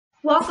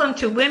Welcome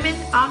to Women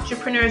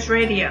Entrepreneurs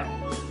Radio.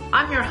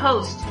 I'm your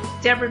host,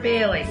 Deborah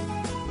Bailey.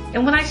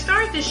 And when I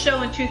started this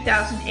show in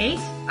 2008,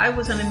 I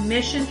was on a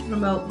mission to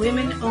promote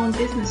women-owned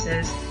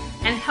businesses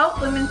and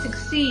help women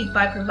succeed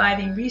by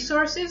providing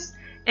resources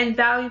and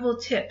valuable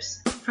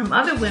tips from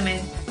other women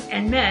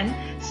and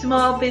men,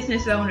 small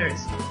business owners.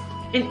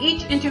 In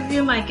each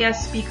interview, my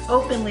guests speak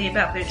openly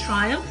about their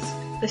triumphs,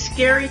 the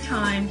scary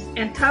times,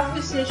 and tough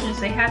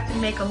decisions they had to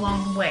make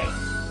along the way.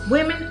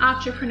 Women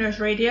Entrepreneurs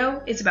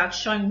Radio is about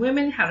showing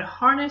women how to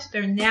harness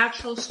their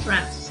natural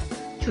strengths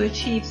to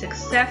achieve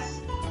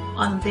success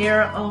on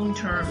their own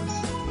terms.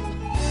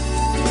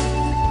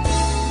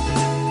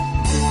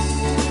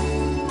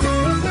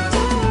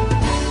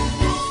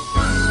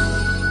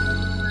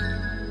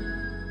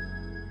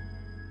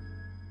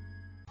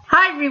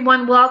 Hi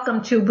everyone,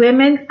 welcome to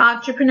Women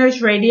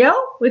Entrepreneurs Radio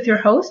with your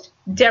host,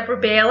 Deborah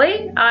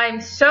Bailey.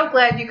 I'm so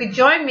glad you could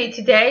join me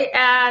today,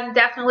 and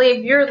definitely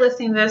if you're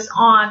listening to this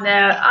on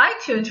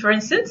iTunes, for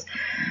instance,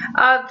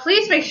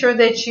 please make sure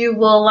that you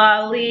will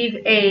leave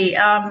a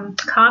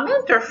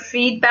comment or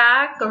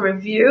feedback or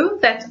review.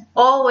 That's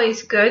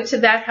always good, so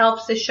that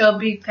helps the show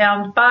be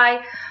found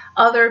by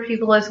other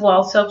people as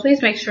well. So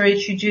please make sure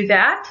that you do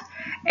that.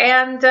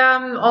 And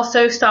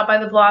also stop by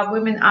the blog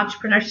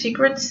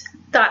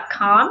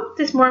womenentrepreneursecrets.com.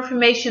 There's more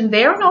information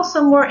there and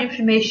also more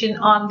information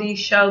on the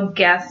show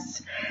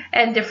guests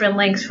and different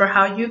links for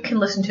how you can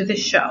listen to the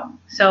show.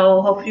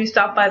 So hopefully you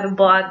stop by the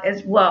blog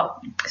as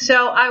well.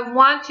 So I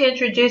want to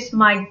introduce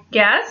my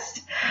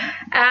guest.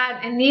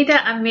 Anita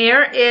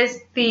Amir is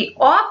the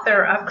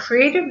author of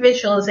Creative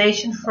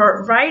Visualization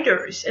for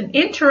Writers, an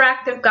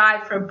interactive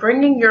guide for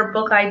bringing your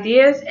book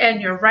ideas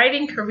and your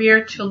writing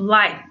career to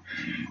life,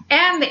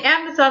 and the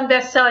Amazon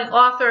best-selling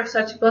author of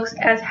such books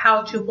as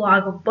How to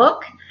Blog a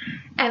Book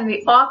and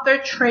the Author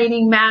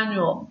Training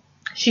Manual.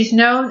 She's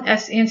known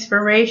as the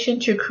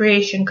Inspiration to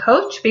Creation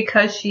Coach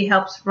because she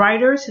helps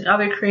writers and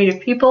other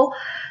creative people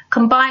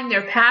combine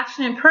their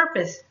passion and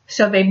purpose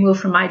so they move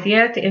from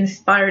idea to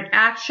inspired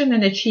action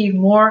and achieve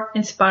more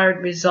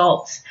inspired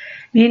results.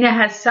 Nina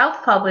has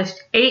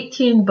self-published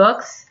 18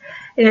 books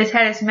and has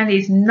had as many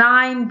as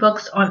 9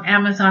 books on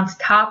Amazon's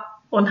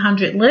top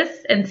 100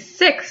 lists and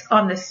 6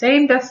 on the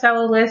same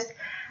bestseller list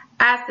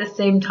at the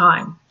same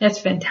time. That's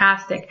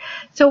fantastic.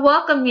 So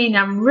welcome, Nina.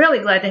 I'm really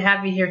glad to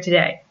have you here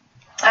today.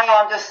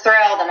 Oh, I'm just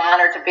thrilled and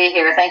honored to be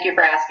here. Thank you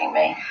for asking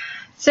me.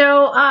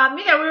 So,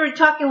 we were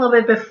talking a little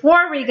bit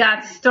before we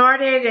got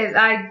started.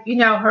 And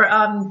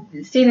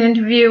seen an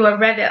interview, I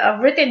read a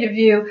written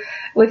interview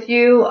with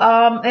you,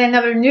 in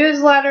another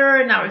newsletter,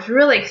 and I was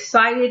really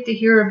excited to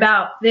hear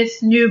about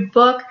this new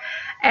book.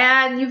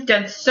 And you've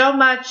done so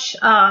much,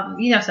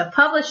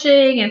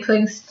 self-publishing and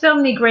putting so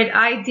many great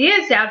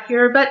ideas out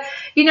here. But,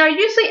 I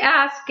usually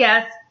ask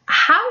guests,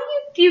 how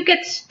do you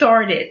get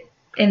started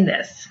in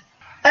this?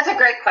 That's a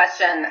great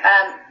question.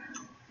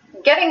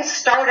 Getting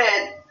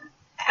started,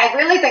 I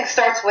really think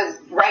starts with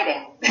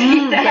writing,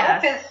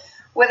 Yes.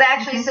 with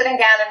actually sitting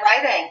down and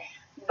writing.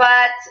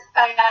 But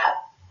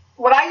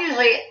what I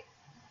usually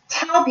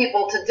tell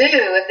people to do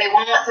if they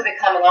want to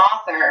become an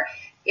author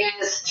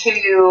is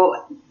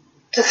to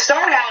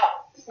start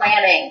out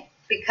planning,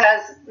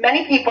 because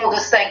many people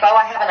just think, oh,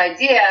 I have an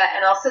idea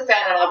and I'll sit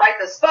down and I'll write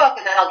this book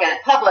and then I'll get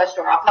it published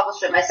or I'll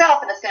publish it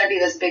myself and it's going to be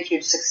this big,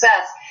 huge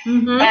success.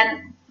 Mm-hmm.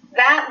 And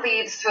that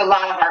leads to a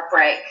lot of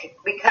heartbreak,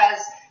 because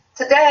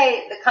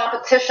today the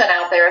competition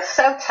out there is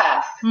so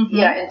tough, mm-hmm.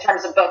 in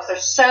terms of books.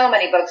 There's so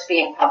many books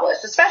being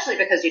published, especially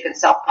because you can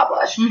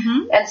self-publish.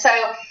 Mm-hmm. And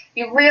so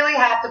you really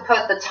have to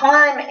put the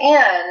time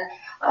in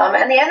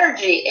and the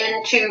energy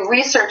into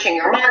researching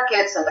your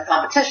markets and the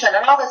competition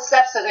and all this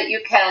stuff so that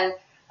you can,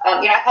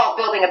 I call it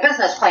building a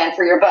business plan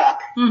for your book.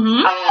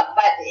 Mm-hmm.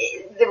 But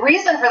the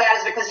reason for that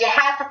is because you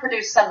have to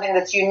produce something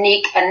that's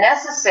unique and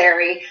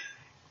necessary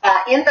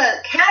in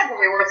the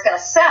category where it's going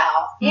to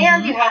sell, mm-hmm.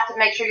 and you have to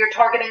make sure you're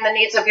targeting the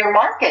needs of your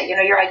market,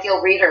 your ideal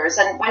readers.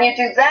 And when you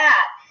do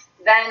that,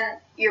 then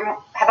you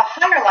have a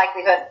higher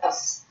likelihood of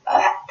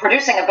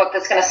producing a book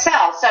that's going to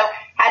sell. So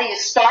how do you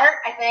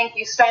start? I think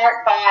you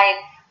start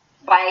by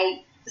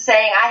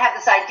saying, I have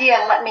this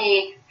idea, let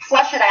me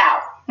flesh it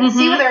out and mm-hmm.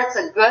 see whether it's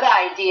a good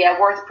idea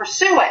worth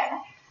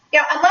pursuing.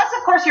 Unless,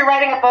 of course, you're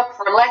writing a book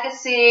for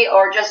legacy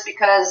or just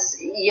because,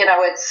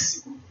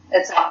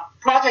 it's a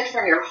project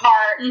from your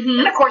heart. Mm-hmm.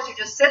 And, of course, you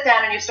just sit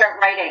down and you start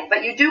writing.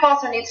 But you do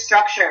also need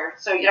structure.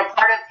 So,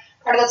 part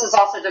of this is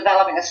also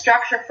developing a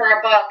structure for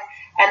a book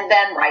and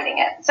then writing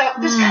it. So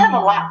there's kind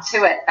of a lot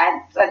to it.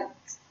 I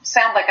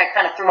sound like I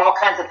kind of threw all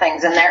kinds of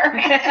things in there.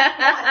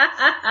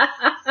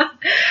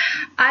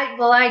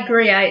 I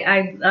agree.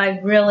 I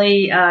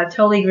really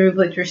totally agree with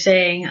what you're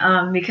saying,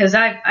 because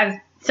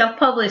I've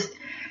self-published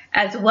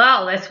as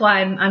well. That's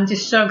why I'm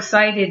just so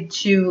excited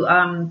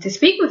to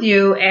speak with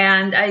you.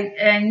 And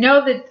I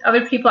know that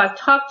other people I've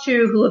talked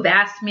to who have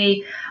asked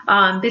me,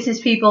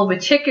 business people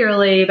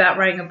particularly, about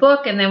writing a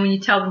book. And then when you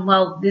tell them,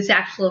 well, this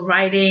actual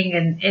writing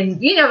and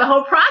the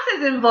whole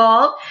process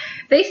involved,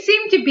 they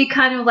seem to be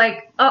kind of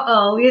like,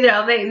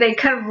 they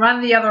kind of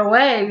run the other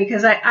way,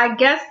 because I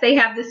guess they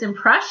have this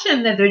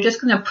impression that they're just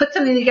going to put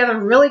something together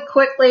really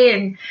quickly,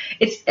 and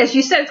it's, as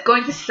you said, it's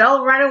going to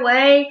sell right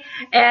away,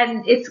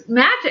 and it's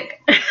magic.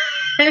 Yeah,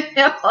 and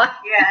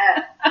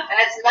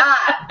it's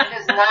not. It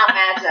is not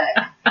magic.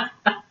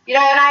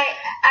 And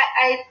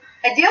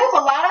I deal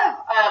with a lot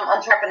of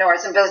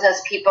entrepreneurs and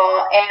business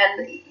people,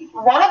 and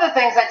one of the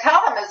things I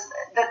tell them is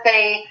that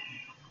they,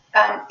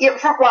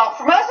 for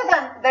most of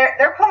them,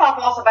 they're put off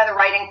also by the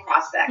writing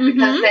prospect,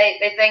 because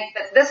they think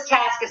that this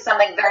task is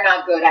something they're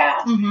not good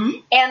at.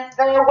 And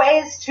there are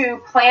ways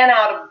to plan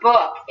out a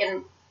book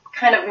in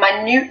kind of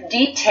minute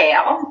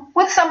detail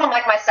with someone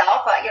like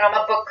myself. I'm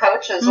a book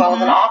coach as well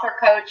as an author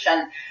coach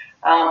and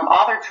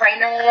author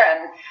trainer,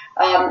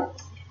 and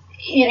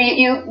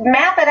you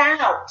map it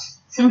out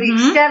to the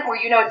extent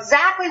where you know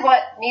exactly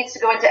what needs to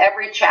go into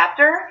every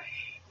chapter,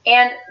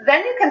 and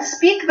then you can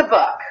speak the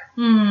book.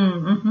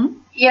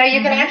 You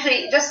can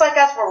actually, just like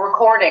us, we're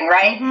recording,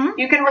 right?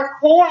 You can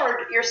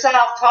record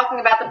yourself talking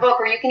about the book,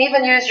 or you can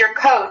even use your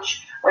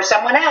coach or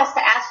someone else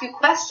to ask you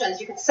questions.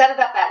 You can set it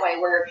up that way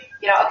where,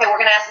 okay, we're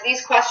going to ask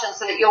these questions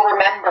so that you'll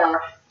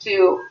remember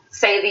to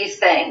say these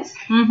things.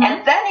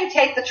 And then you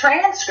take the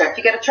transcript.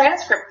 You get a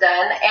transcript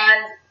done,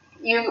 and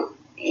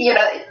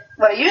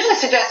what I usually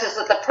suggest is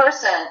that the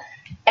person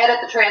edit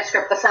the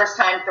transcript the first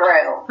time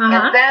through,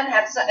 and then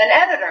have an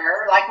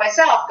editor like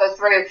myself go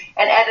through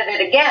and edit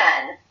it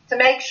again to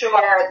make sure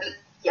that,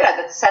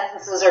 that the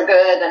sentences are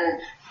good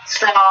and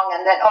strong,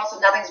 and that also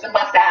nothing's been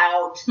left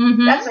out,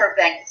 that sort of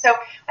thing. So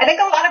I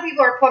think a lot of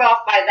people are put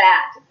off by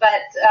that,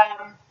 but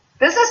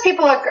business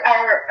people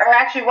are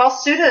actually well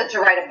suited to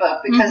write a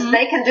book, because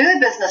they can do the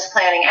business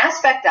planning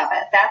aspect of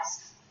it.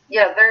 That's,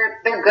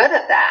 they're good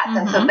at that,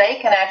 and so they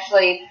can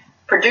actually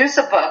produce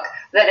a book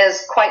that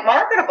is quite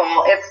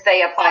marketable if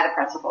they apply the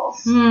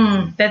principles.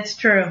 That's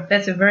true.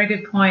 That's a very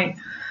good point.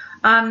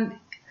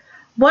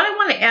 What I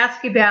want to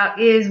ask you about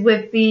is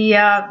with the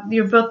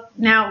your book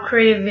now,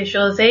 Creative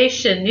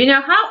Visualization.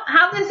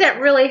 How does that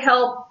really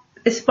help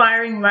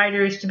aspiring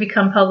writers to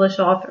become published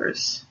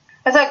authors?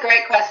 That's a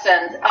great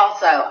question.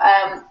 Also,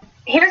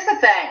 here's the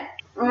thing: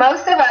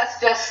 most of us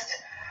just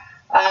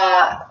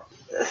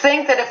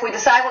think that if we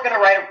decide we're going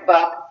to write a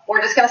book,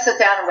 we're just going to sit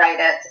down and write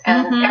it,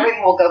 and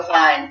everything will go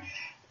fine.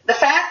 The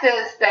fact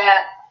is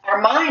that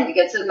our mind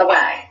gets in the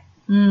way.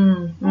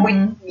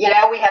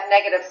 We have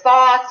negative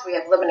thoughts, we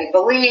have limiting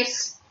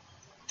beliefs,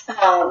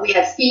 we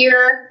have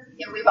fear,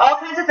 we have all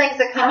kinds of things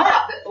that come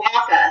up that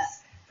block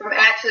us from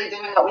actually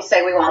doing what we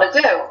say we want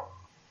to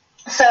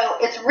do. So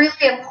it's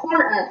really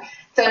important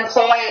to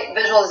employ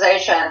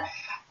visualization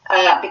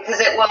because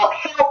it will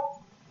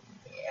help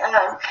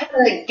kind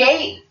of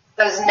negate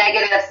those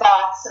negative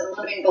thoughts and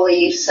limiting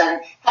beliefs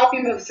and help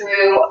you move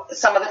through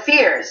some of the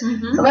fears.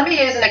 So let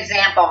me use an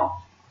example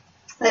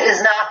that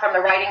is not from the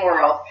writing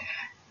world.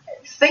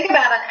 Think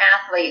about an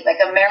athlete, like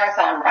a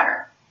marathon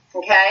runner,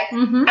 okay?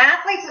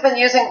 Athletes have been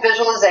using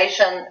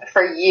visualization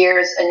for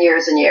years and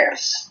years and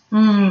years.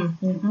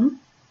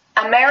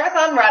 A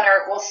marathon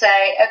runner will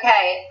say,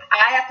 okay,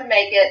 I have to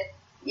make it,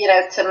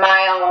 to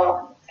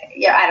mile,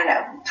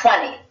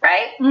 20,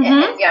 right? And,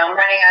 I'm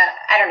running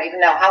I don't even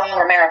know, how long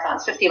are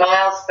marathons? 50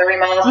 miles, 30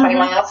 miles, 20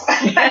 miles?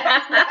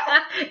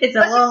 It's a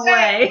long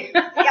way.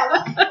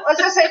 Let's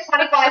just say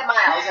 25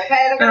 miles,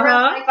 okay? They're going to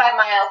run 25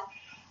 miles.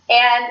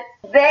 And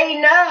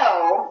they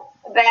know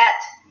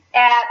that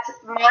at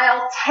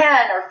mile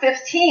 10 or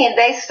 15,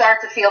 they start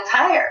to feel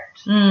tired.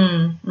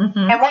 And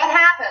what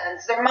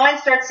happens? Their mind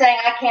starts saying,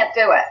 I can't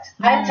do it.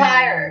 I'm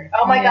tired.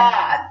 Oh, my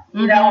God.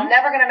 I'm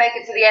never going to make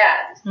it to the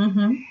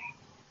end.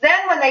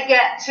 Then when they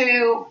get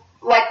to,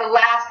 like, the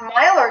last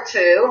mile or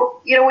two,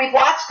 we've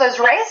watched those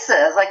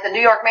races, like the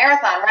New York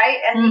Marathon, right?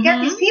 And you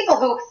get these people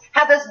who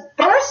have this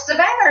burst of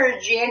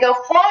energy and go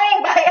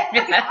flying by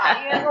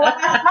everybody in the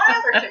last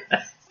mile or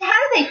two. How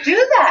do they do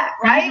that,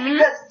 right?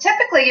 Because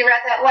typically you're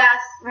at that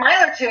last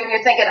mile or two and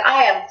you're thinking,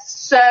 I am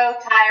so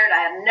tired.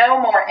 I have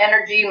no more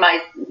energy. My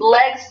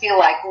legs feel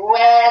like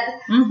lead.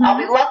 I'll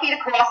be lucky to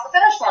cross the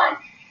finish line,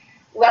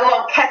 let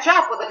alone catch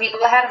up with the people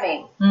ahead of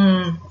me.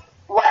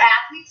 What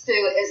athletes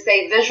do is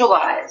they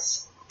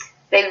visualize.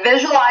 They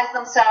visualize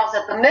themselves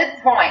at the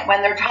midpoint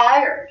when they're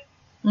tired.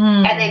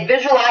 And they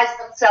visualize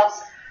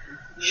themselves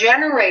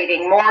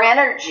generating more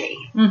energy,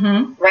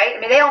 right? I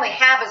mean, they only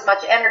have as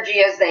much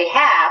energy as they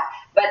have,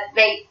 but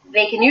they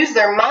can use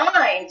their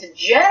mind to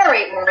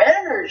generate more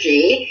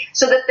energy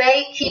so that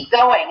they keep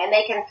going, and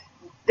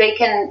they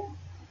can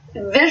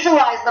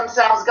visualize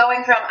themselves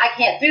going from I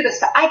can't do this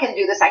to I can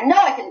do this, I know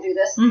I can do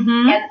this,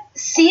 and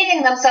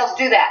seeing themselves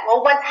do that.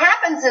 Well, what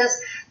happens is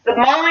the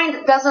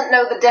mind doesn't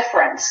know the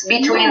difference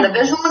between the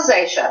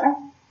visualization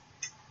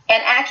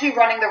and actually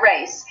running the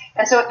race,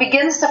 and so it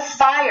begins to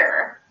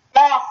fire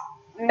off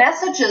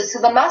messages to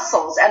the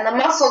muscles, and the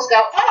muscles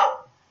go,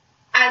 oh,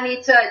 I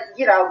need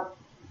to,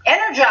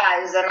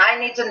 energize, and I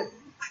need to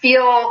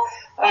feel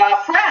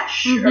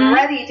fresh and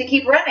ready to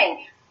keep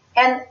running.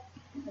 And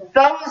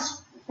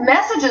those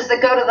messages that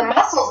go to the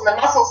muscles and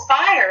the muscles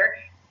fire,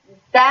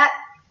 that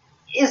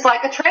is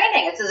like a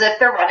training. It's as if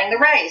they're running the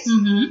race.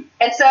 Mm-hmm.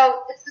 And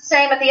so it's the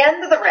same at the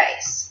end of the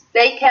race.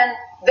 They can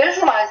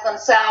visualize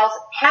themselves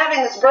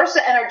having this burst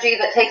of energy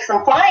that takes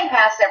them flying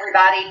past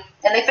everybody,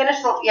 and they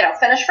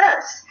finish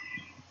first.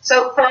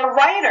 So for a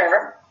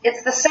writer,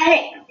 it's the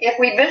same. If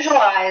we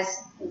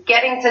visualize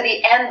getting to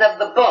the end of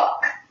the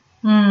book,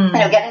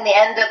 getting the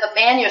end of the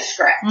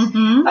manuscript,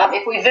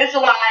 if we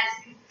visualize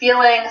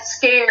feeling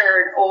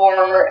scared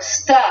or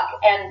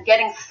stuck and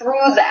getting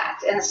through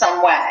that in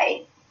some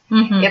way,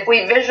 if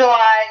we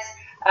visualize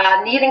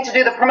needing to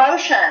do the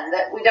promotion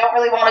that we don't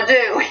really want to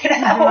do,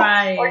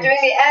 right. or doing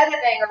the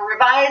editing or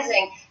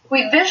revising, if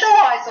we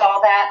visualize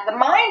all that, the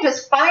mind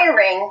is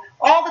firing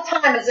all the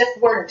time as if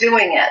we're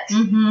doing it.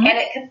 And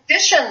it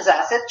conditions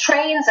us, it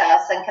trains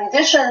us and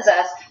conditions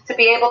us to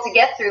be able to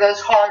get through those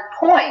hard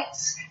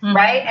points,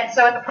 right? And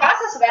so in the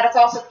process of that, it's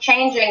also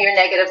changing your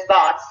negative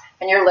thoughts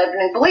and your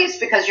limiting beliefs,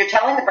 because you're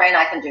telling the brain,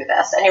 I can do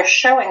this, and you're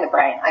showing the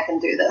brain, I can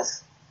do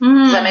this.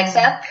 Does that make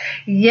sense?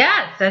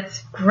 Yes,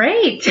 that's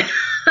great.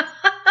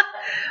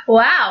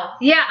 Wow.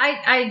 Yeah,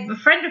 a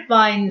friend of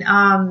mine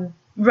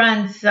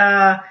runs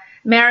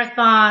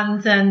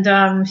marathons,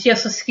 and she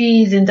also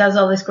skis and does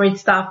all this great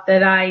stuff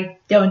that I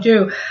don't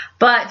do.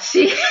 But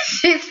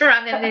she's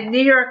running the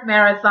New York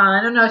Marathon.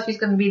 I don't know if she's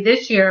going to be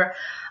this year,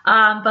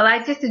 but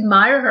I just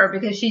admire her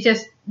because she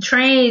just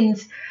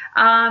trains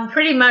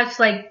pretty much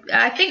like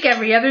I think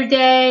every other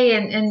day,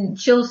 and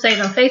she'll say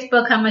on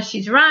Facebook how much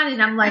she's run,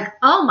 and I'm like,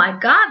 oh my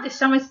God, there's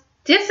so much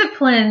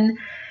discipline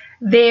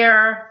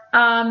there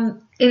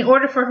in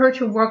order for her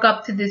to work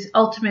up to this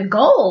ultimate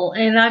goal.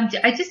 And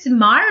I just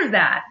admire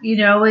that.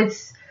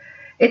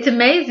 It's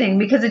amazing,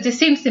 because it just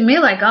seems to me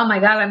like, oh my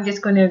God, I'm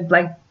just going to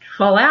like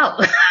fall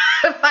out if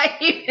I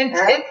even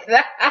did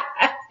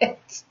that.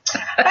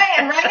 Right,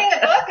 and writing a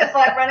book is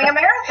like running a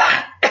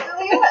marathon. It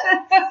really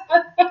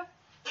is.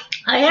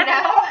 I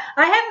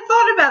hadn't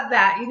thought about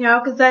that,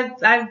 because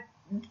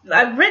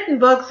I've written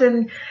books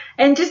and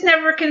just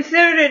never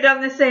considered it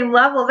on the same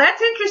level.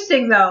 That's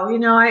interesting, though.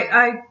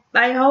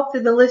 I hope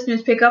that the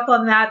listeners pick up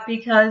on that,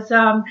 because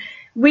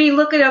we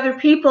look at other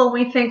people and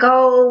we think,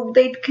 oh,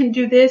 they can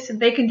do this and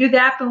they can do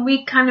that, but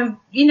we kind of,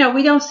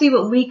 we don't see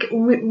what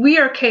we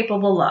are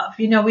capable of.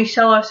 We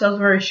sell ourselves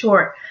very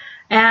short.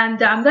 And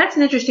that's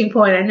an interesting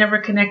point. I never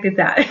connected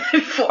that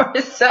before,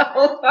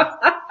 so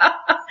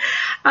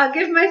I'll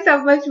give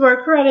myself much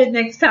more credit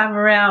next time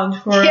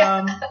around for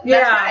that's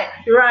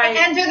right.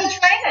 And do the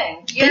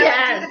training. Do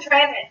the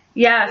training.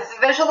 Yes.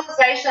 The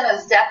visualization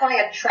is definitely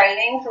a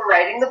training for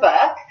writing the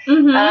book.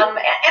 And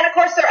of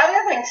course, there are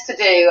other things to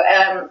do.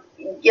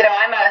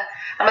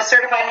 I'm a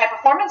certified high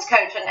performance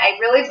coach, and I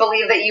really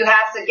believe that you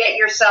have to get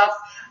yourself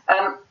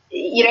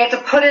you have to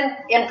put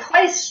in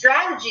place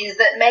strategies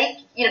that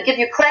give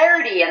you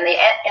clarity and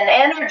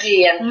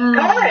energy and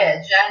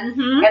courage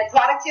and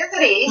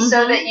productivity,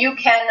 so that you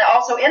can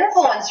also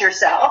influence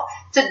yourself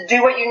to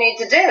do what you need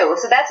to do.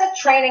 So that's a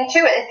training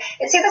too.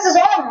 See, this is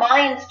all a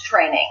mind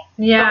training.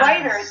 Yeah. For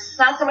writers, it's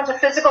not so much a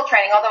physical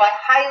training, although I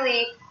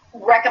highly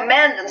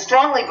recommend and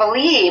strongly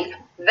believe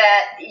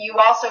that you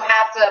also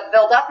have to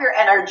build up your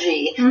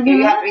energy.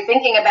 You have to be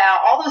thinking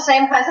about all those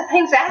same kinds of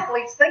things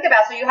athletes think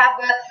about, so you have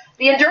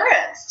the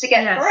endurance to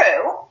get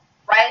through,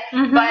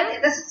 right?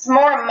 But this is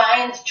more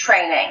mind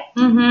training.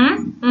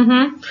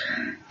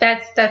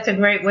 That's a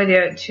great way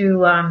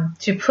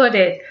to put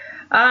it.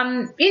 How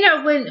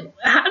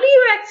do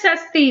you access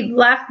the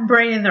left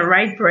brain and the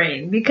right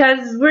brain?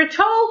 Because we're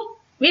told,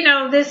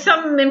 there's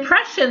some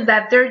impression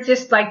that they're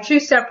just like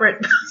two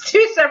separate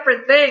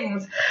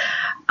things.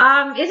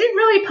 Is it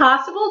really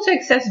possible to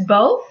access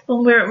both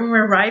when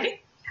we're writing?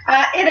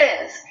 It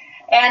is.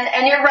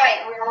 And you're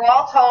right. We were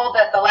all told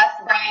that the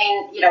left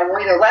brain, we're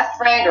either left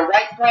brain or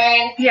right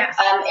brain. Yes.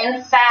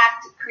 In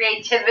fact,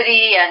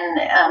 creativity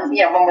and,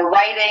 when we're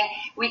writing,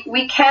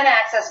 we can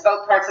access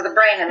both parts of the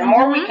brain. And the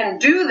more we can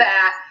do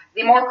that,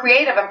 the more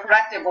creative and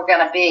productive we're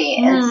going to be.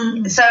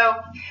 And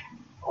so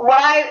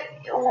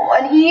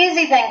an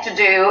easy thing to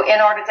do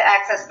in order to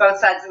access both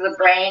sides of the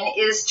brain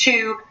is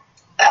to,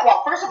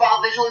 first of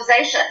all,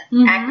 visualization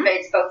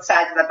activates both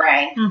sides of the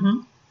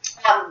brain.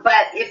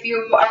 But if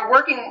you are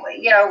working,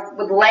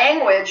 with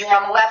language, you're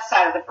on the left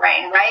side of the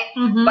brain, right?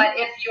 But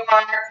if you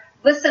are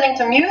listening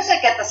to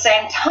music at the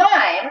same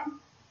time,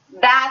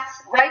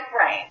 that's right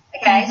brain.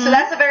 Okay, so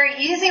that's a very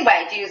easy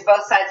way to use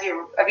both sides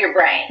of your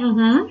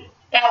brain.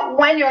 Now,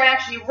 when you're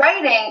actually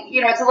writing,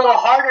 it's a little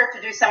harder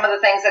to do some of the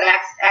things that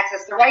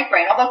access the right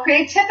brain. Although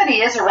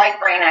creativity is a right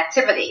brain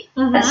activity,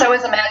 and so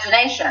is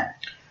imagination.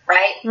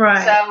 Right?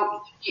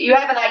 So you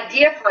have an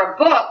idea for a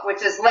book,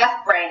 which is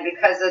left brain,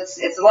 because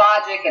it's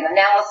logic and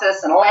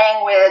analysis and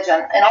language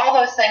and all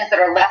those things that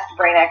are left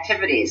brain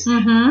activities.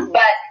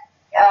 But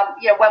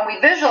when we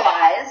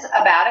visualize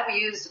about it,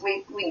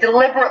 we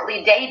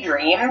deliberately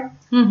daydream.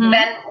 Then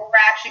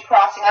we're actually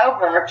crossing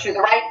over to the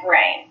right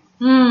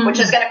brain, which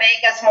is going to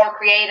make us more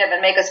creative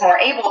and make us more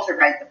able to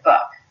write the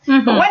book.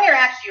 But when you're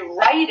actually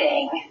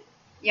writing,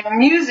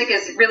 music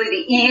is really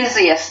the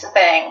easiest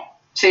thing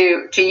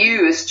to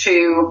use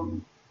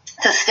to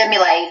to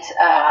stimulate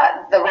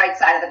the right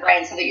side of the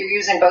brain so that you're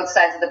using both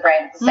sides of the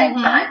brain at the same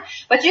time.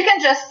 But you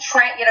can just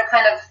train,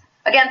 kind of,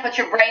 again, put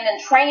your brain in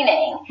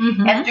training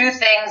and do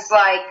things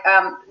like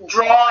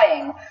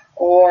drawing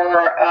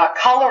or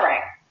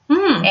coloring.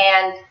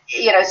 And,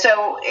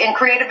 so in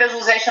creative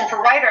visualization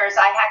for writers,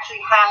 I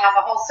actually have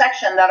a whole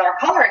section that are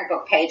coloring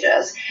book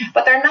pages,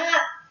 but they're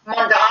not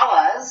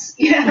mandalas.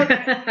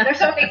 There's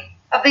so many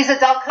of these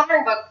adult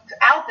coloring books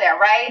out there,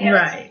 right? And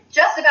it's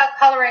just about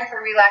coloring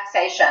for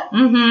relaxation.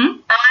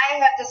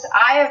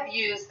 I have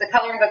used the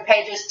coloring book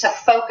pages to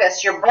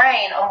focus your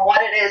brain on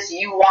what it is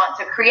you want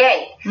to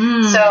create.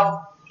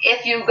 So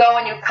if you go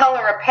and you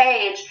color a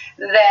page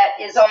that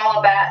is all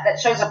about, that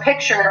shows a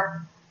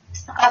picture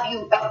of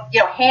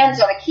you,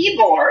 hands on a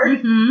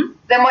keyboard,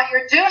 then what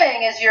you're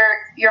doing is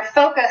you're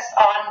focused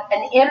on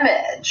an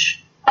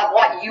image of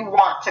what you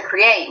want to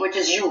create, which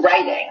is you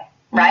writing,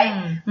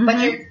 right? But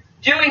you're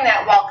doing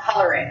that while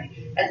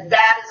coloring, and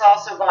that is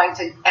also going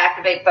to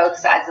activate both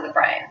sides of the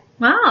brain.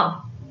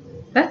 Wow,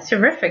 that's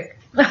terrific.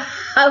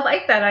 I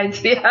like that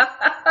idea.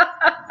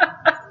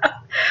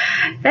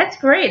 That's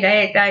great.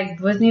 I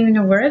wasn't even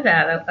aware of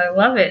that. I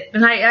love it.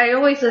 And I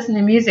always listen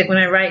to music when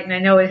I write, and I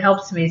know it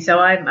helps me. So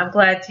I'm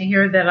glad to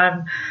hear that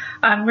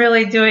I'm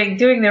really doing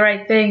the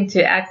right thing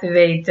to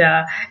activate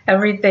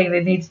everything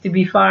that needs to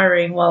be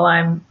firing while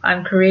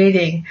I'm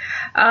creating.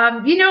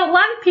 A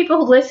lot of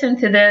people who listen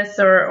to this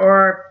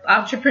are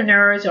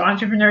entrepreneurs or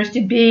entrepreneurs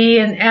to be,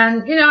 and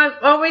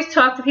I've always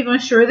talked to people. I'm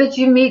sure that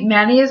you meet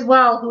many as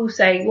well who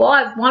say, well,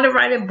 I want to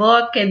write a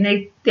book, and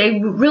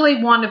they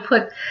really want to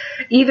put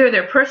either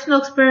their personal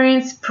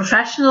experience,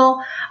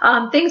 professional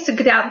things to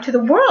get out into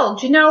the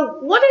world.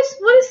 What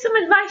is some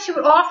advice you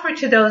would offer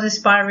to those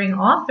aspiring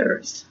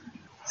authors?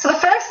 So the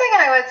first thing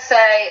I would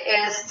say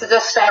is to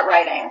just start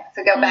writing,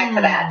 to go back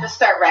to that. Just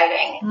start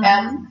writing.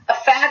 A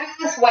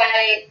fabulous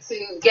way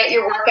to get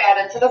your work out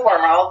into the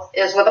world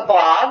is with a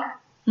blog.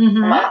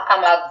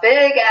 I'm a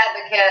big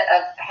advocate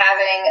of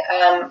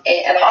having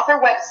an author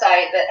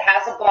website that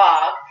has a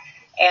blog,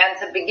 and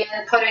to begin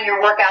putting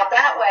your work out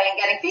that way and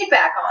getting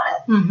feedback on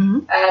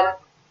it.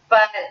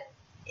 But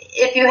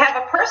if you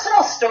have a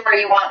personal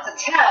story you want to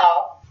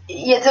tell,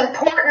 it's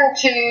important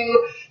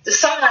to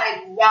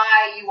decide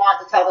why you want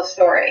to tell the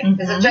story.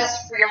 Is it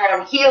just for your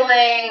own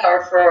healing,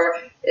 or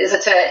is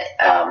it to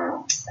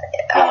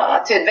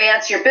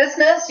advance your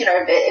business,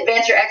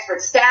 advance your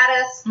expert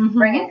status,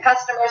 bring in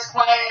customers,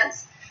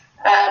 clients?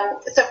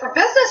 So for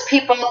business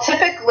people,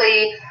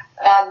 typically,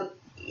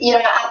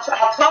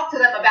 I'll talk to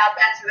them about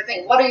that sort of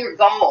thing. What are your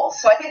goals?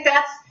 So I think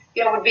that's,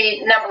 would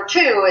be number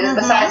two, is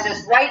besides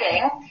just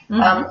writing,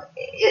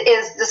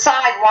 is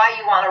decide why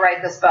you want to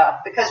write this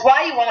book. Because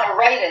why you want to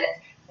write it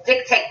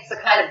dictates the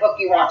kind of book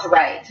you want to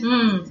write,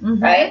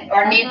 right?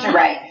 Or need to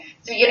write.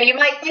 So, you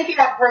might think you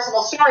have a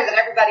personal story that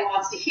everybody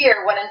wants to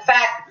hear, when in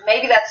fact,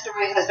 maybe that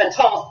story has been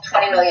told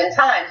 20 million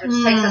times,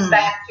 which takes us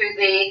back to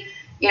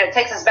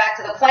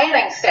the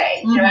planning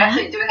stage,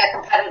 actually doing a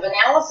competitive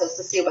analysis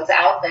to see what's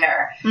out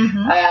there.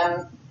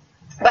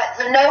 But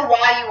to know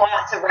why you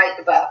want to write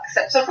the book.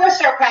 So first,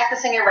 start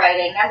practicing your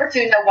writing. Number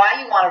two, know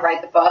why you want to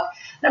write the book.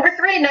 Number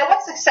three, know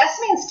what success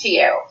means to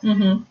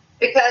you.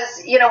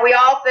 Because, we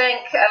all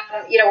think,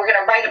 we're going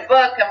to write a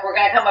book and we're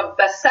going to become a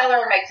bestseller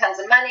and make tons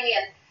of money.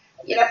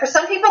 And, for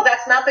some people,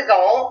 that's not the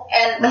goal.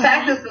 And the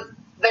fact is that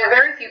there are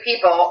very few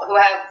people who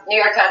have New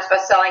York Times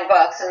best-selling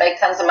books and make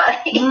tons of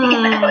money.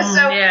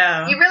 So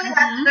you really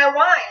have to know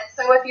why. And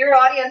so if your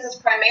audience is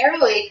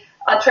primarily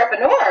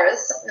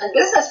entrepreneurs and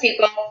business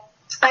people,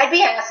 I'd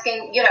be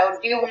asking,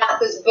 do you want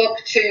this book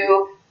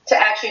to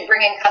actually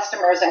bring in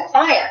customers and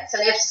clients?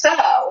 And if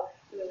so,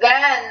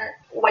 then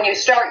when you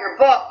start your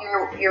book,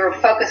 you're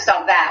focused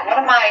on that. What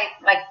are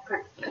my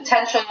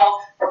potential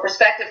or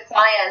prospective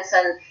clients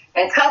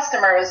and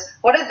customers,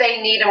 what do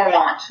they need and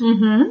want?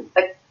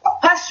 Like, what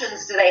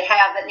questions do they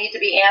have that need to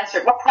be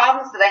answered? What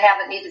problems do they have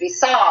that need to be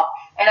solved?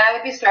 And I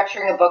would be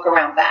structuring a book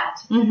around that.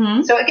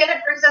 So again,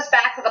 it brings us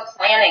back to the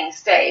planning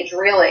stage,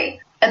 really.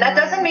 And that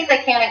doesn't mean they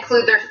can't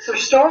include their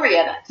story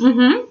in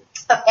it.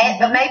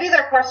 But maybe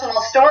their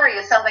personal story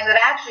is something that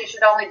actually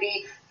should only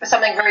be for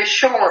something very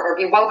short or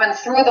be woven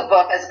through the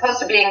book, as opposed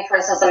to being, for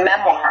instance, a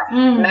memoir. The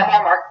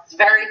memoir market is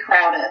very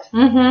crowded.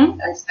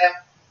 And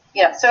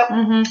so,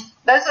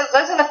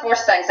 those are the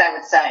first things I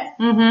would say.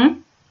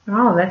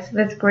 Oh,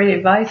 that's great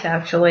advice,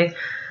 actually,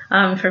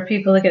 for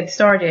people to get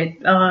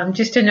started,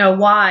 just to know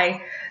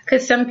why.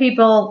 Because some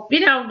people,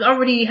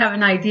 already have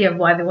an idea of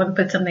why they want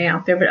to put something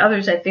out there, but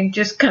others, I think,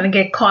 just kind of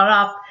get caught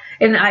up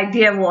in the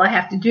idea, well, I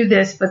have to do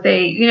this, but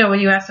they, when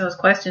you ask those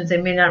questions,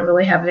 they may not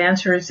really have the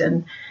answers,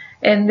 and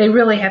they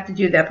really have to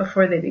do that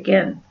before they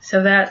begin.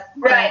 So that,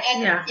 right,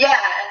 and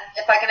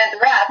if I can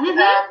interrupt,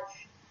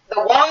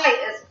 the why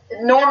is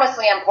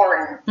enormously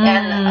important,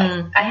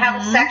 and I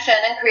have a section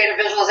in Creative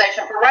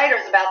Visualization for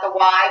Writers about the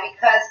why,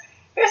 because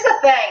here's the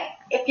thing.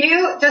 If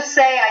you just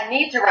say, I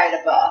need to write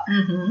a book,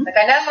 like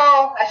I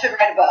know I should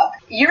write a book,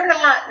 you're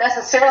not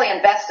necessarily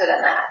invested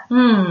in that,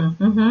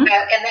 in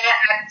that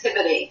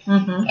activity.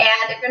 And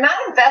if you're not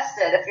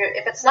invested,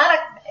 if it's not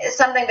is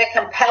something that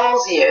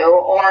compels you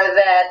or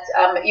that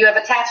you have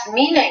attached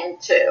meaning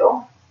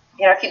to,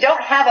 if you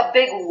don't have a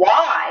big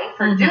why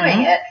for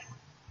doing it,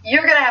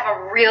 you're going to have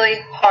a really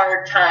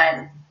hard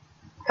time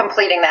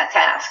completing that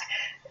task.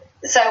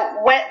 So,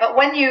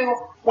 when you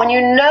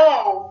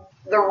know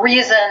the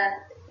reason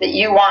that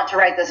you want to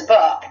write this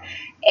book,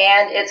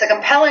 and it's a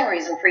compelling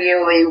reason for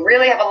you, you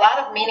really have a lot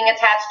of meaning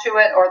attached to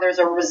it, or there's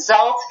a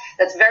result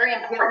that's very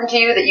important to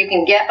you that you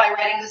can get by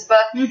writing this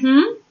book,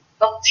 the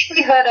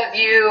likelihood of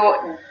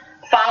you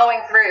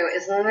following through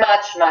is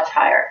much, much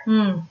higher.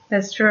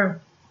 That's true.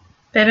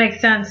 That makes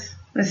sense.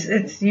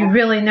 It's you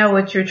really know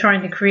what you're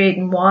trying to create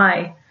and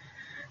why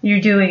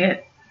you're doing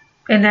it.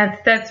 And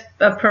that's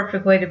a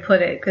perfect way to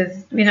put it,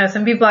 because,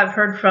 some people I've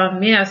heard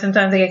from,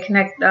 sometimes they get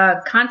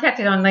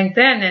contacted on LinkedIn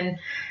and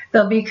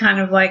they'll be kind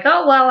of like,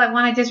 oh, well, I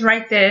want to just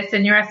write this,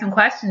 and you're asking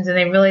questions and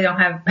they really don't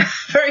have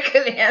very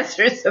good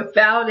answers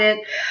about it.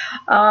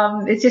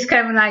 It's just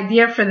kind of an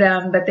idea for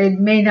them, but they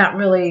may not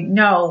really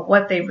know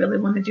what they really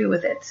want to do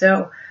with it.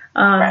 So,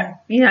 right.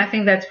 I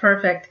think that's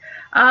perfect.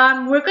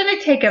 We're going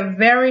to take a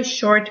very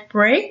short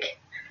break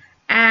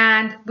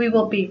and we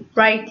will be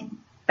right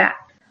back.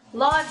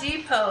 Law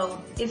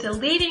Depot is a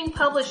leading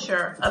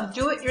publisher of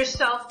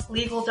do-it-yourself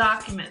legal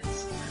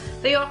documents.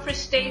 They offer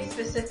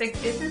state-specific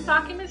business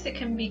documents that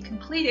can be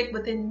completed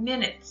within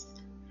minutes.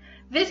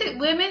 Visit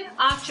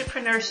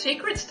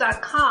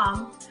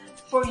WomenEntrepreneursecrets.com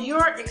for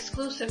your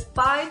exclusive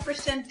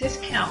 5%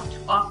 discount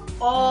off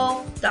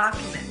all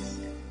documents.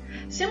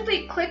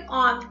 Simply click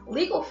on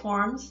Legal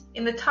Forms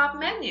in the top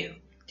menu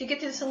to get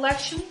to the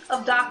selection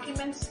of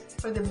documents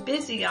for the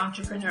busy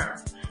entrepreneur.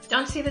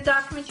 Don't see the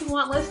document you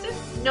want listed?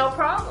 No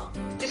problem.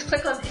 Just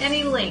click on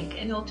any link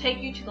and it'll take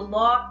you to the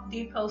Law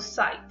Depot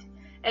site,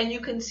 and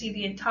you can see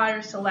the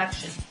entire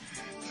selection.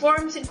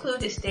 Forms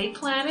include estate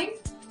planning,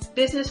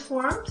 business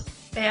forms,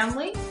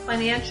 family,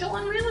 financial,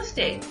 and real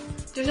estate.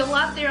 There's a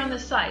lot there on the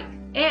site.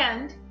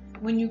 And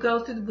when you go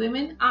through the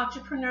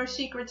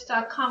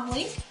WomenEntrepreneursecrets.com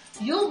link,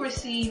 you'll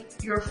receive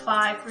your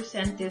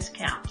 5%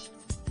 discount.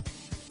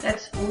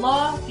 That's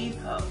Law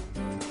Depot,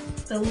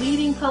 the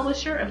leading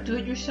publisher of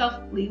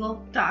do-it-yourself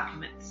legal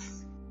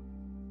documents.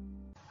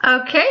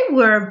 Okay,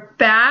 we're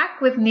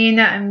back with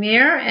Nina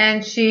Amir,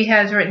 and she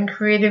has written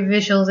Creative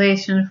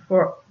Visualization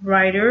for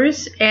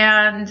Writers,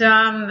 and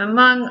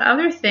among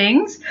other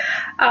things,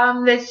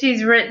 that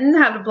she's written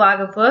How to Blog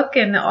a Book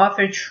and the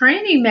Author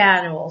Training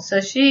Manual.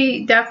 So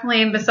she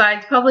definitely, and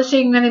besides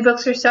publishing many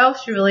books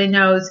herself, she really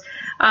knows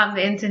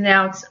the ins and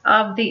outs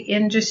of the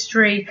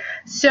industry.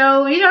 So,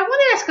 I want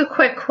to ask a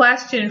quick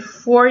question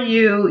for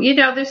you.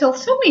 There's so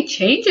many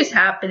changes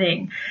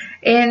happening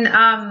in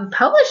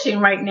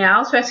publishing right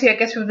now, especially, I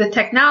guess, with the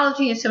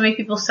technology and so many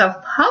people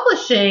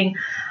self-publishing.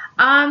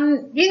 What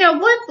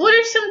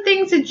are some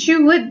things that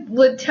you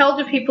would tell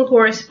to people who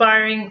are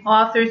aspiring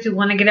authors who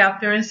want to get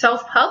out there and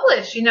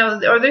self-publish?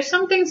 Are there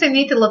some things they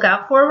need to look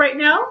out for right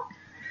now?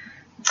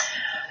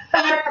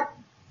 There are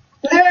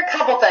a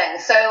couple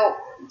things. So,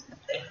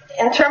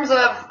 in terms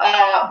of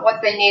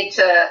what they need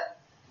to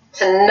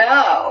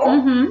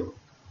know,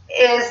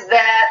 is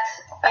that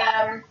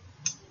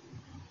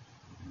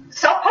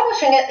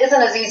self-publishing it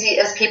isn't as easy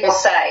as people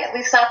say, at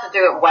least not to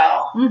do it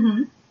well.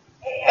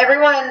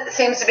 Everyone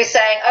seems to be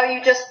saying, oh,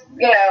 you just,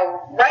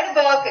 write a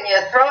book and you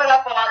throw it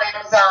up on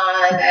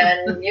Amazon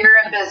and you're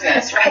in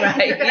business,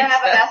 right? You're going to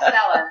have a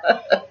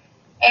bestseller.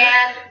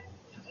 And,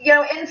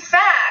 in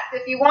fact,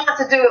 if you want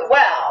to do it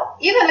well,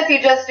 even if you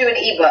just do an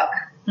ebook,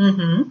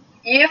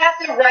 you have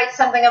to write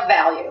something of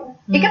value.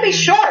 It can be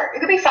short. It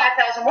could be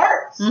 5,000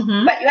 words.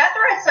 But you have to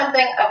write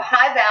something of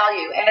high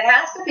value, and it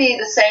has to be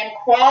the same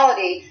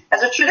quality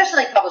as a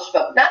traditionally published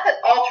book. Not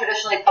that all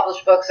traditionally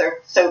published books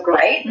are so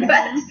great,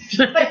 but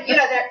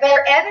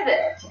they're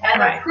edited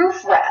and they're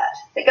proofread.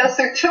 It goes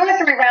through 2 or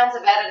 3 rounds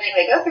of editing.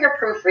 They go through a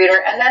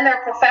proofreader, and then there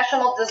are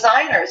professional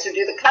designers who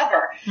do the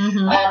cover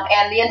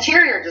and the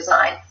interior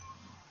design.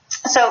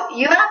 So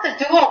you have to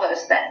do all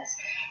those things.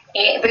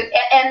 And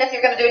if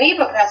you're going to do an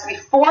ebook, it has to be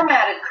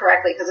formatted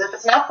correctly, because if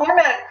it's not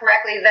formatted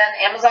correctly, then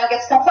Amazon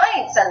gets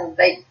complaints and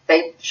they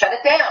shut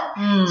it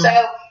down. So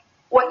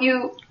what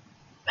you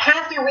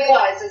have to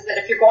realize is that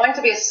if you're going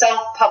to be a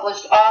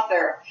self-published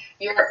author,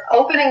 you're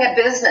opening a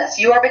business.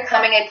 You are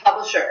becoming a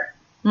publisher.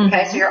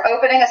 Okay, so you're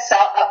opening a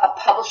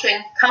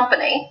publishing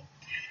company,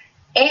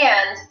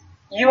 and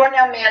you are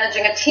now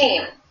managing a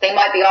team. They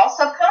might be all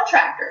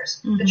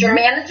subcontractors, but you're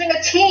managing a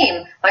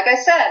team, like I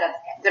said, of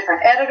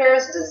different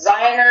editors,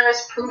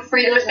 designers,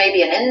 proofreaders,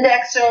 maybe an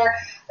indexer,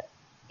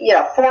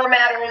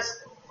 formatters.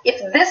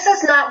 If this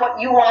is not what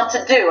you want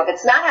to do, if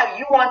it's not how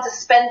you want to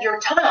spend your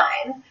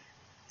time,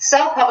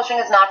 self-publishing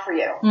is not for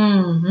you.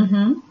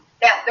 Now,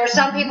 there are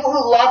some people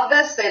who love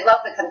this. They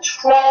love the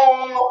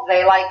control.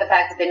 They like the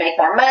fact that they make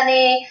more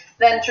money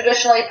than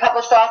traditionally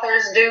published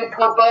authors do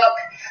per book.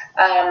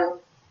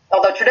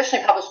 Although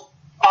traditionally published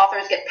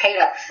authors get paid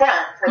up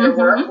front for their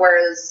work,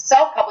 whereas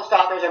self-published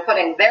authors are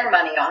putting their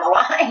money on the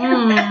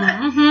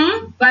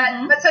line.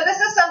 But so this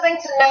is something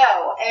to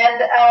know.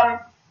 And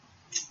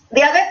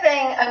the other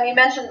thing, you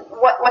mentioned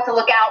what to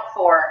look out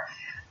for.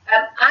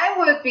 I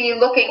would be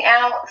looking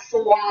out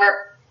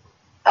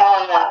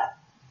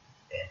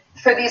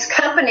for these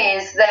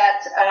companies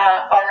that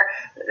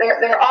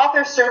they're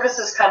author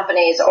services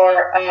companies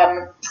or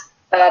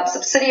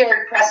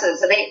subsidiary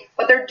presses.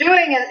 What they're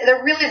doing is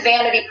they're really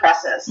vanity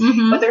presses.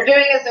 Mm-hmm. What they're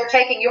doing is they're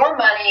taking your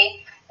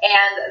money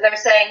and they're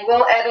saying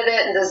we'll edit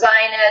it and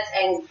design it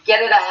and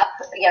get it up,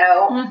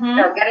 Mm-hmm.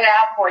 or get it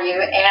out for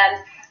you. And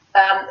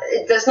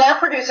it does not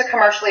produce a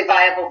commercially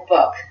viable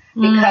book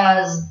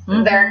because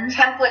Mm-hmm. their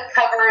template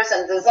covers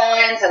and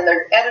designs and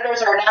their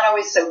editors are not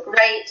always so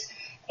great.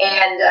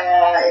 And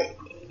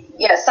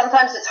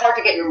sometimes it's hard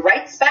to get your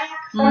rights back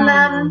from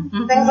them,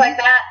 Mm-hmm. things like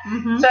that.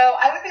 Mm-hmm. So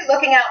I would be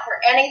looking out for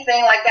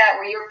anything like that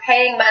where you're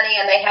paying money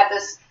and they have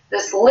this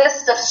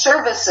list of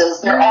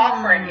services they're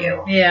offering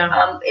you.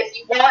 Yeah. If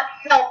you want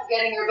help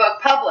getting your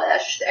book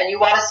published and you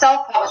want to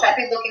self-publish, I'd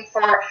be looking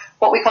for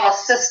what we call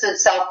assisted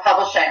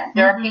self-publishing.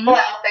 There are Mm-hmm. people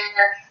out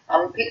there.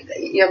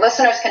 Your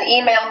listeners can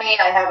email me.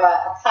 I have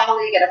a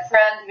colleague and a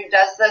friend who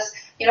does this,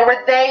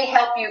 where they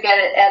help you get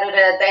it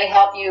edited. They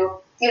help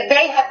you.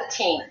 They have the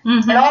team.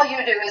 Mm-hmm. And all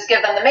you do is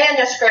give them the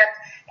manuscript,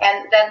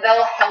 and then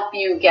they'll help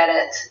you get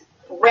it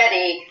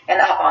ready and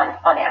up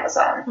on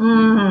Amazon.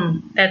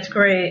 Mm-hmm. That's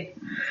great.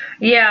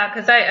 Yeah,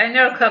 because I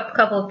know a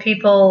couple of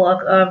people,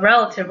 a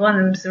relative, one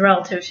of them's a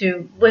relative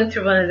who went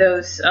through one of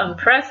those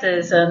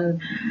presses, and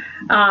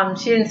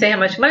she didn't say how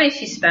much money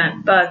she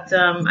spent, but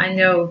I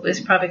know it was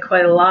probably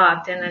quite a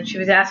lot. And then she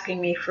was asking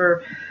me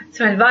for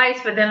some advice,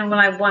 but then when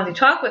I wanted to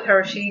talk with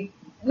her, she,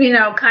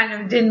 kind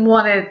of didn't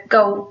want to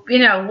go,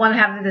 want to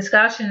have the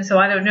discussion. So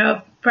I don't know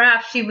if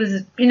perhaps she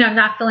was,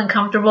 not feeling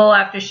comfortable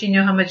after she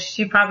knew how much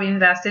she probably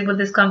invested with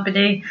this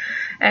company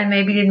and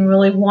maybe didn't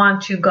really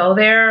want to go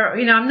there.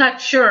 I'm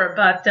not sure,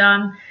 but,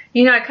 I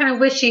kind of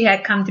wish she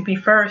had come to me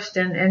first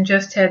and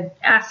just had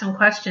asked some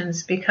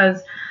questions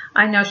because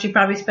I know she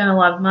probably spent a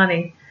lot of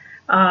money.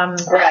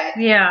 Right.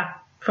 Yeah.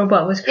 For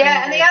what was created.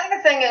 Yeah, and the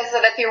other thing is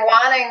that if you're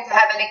wanting to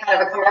have any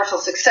kind of a commercial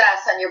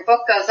success and your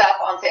book goes up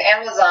onto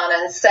Amazon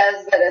and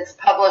says that it's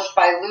published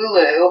by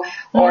Lulu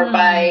or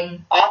by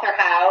Author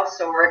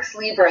House or Ex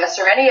Libris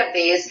or any of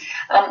these,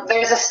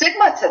 there's a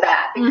stigma to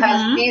that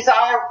because these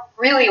are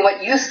really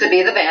what used to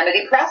be the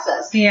vanity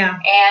presses. Yeah.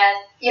 And,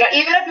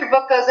 even if your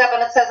book goes up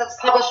and it says it's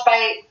published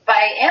by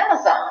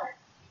Amazon,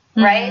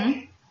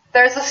 right?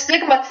 There's a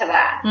stigma to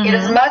that. It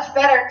is much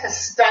better to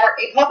start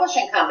a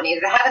publishing company,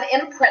 to have an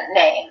imprint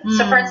name.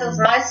 So, for instance,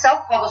 my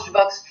self-published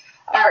books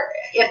are,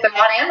 if they're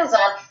on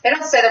Amazon, they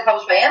don't say they're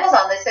published by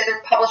Amazon. They say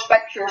they're published by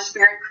Pure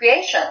Spirit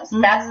Creations.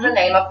 That's the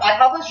name of my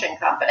publishing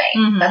company.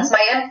 That's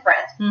my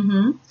imprint.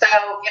 So,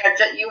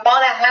 you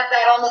want to have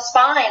that on the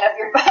spine of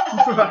your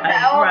book.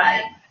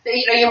 Right.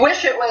 And, you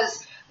wish it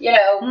was,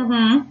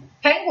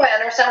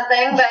 Penguin or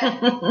something, but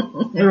if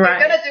you're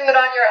going to do it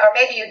on your, or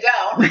maybe you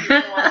don't, if you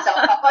really want to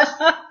self-publish.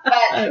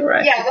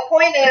 But yeah, the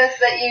point is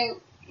that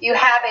you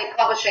have a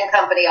publishing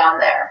company on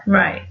there.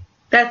 Right.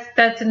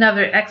 That's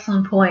another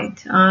excellent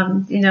point,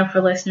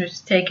 for listeners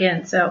to take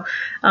in. So,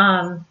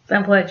 I'm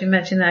glad you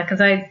mentioned that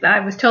because I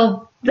was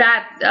told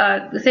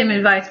that, the same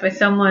advice by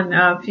someone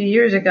a few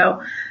years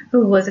ago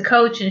who was a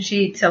coach and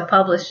she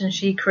self-published and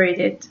she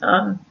created,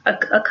 a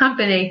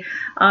company,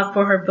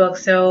 for her book.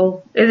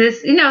 So it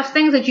is, it's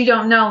things that you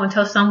don't know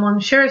until someone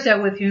shares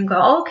that with you and go,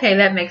 oh, okay,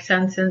 that makes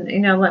sense. And,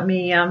 let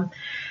me,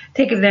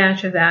 take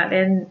advantage of that.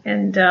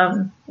 And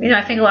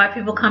I think a lot of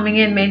people coming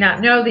in may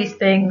not know these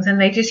things and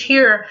they just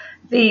hear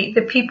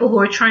the people who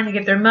are trying to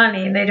get their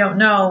money and they don't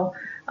know,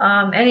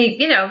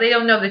 they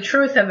don't know the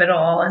truth of it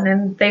all. And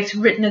then they've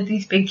written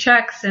these big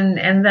checks and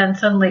then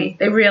suddenly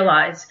they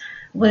realize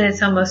when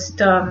it's almost,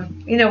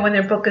 when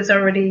their book is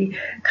already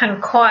kind of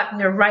caught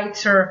and their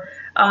rights are,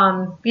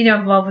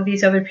 involved with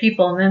these other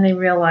people. And then they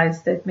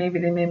realize that maybe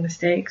they made a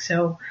mistake.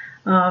 So,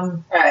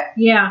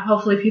 yeah,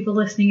 hopefully people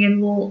listening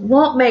in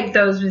won't make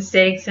those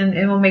mistakes and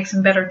will make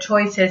some better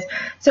choices.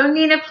 So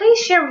Nina, please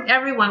share with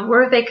everyone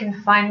where they can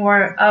find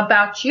more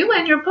about you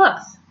and your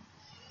books.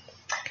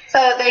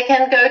 So they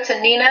can go to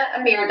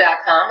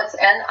NinaAmir.com. It's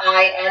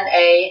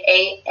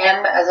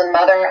NINAAM as in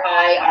mother,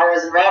 IR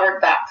as in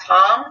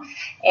Robert.com.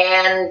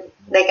 And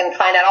they can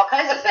find out all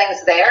kinds of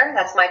things there.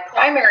 That's my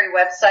primary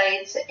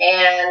website.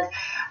 And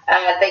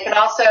they can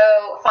also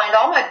find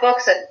all my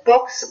books at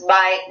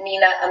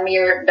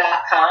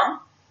booksbyNinaAmir.com.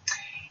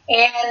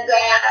 And,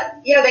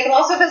 they can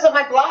also visit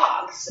my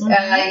blogs.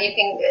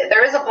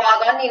 There is a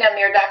blog on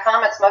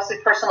NinaAmir.com. It's mostly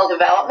personal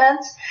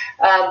development.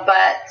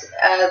 But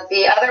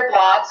the other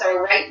blogs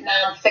are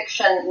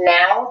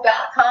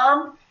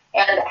WriteNonfictionNow.com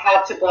and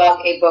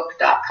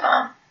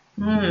HowToBlogABook.com.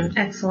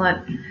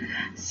 Excellent.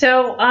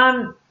 So,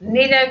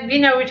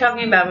 Nina, we're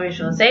talking about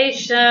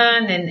visualization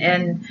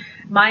and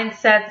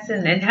mindsets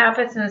and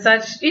habits and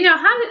such.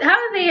 How do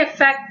they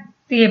affect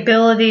the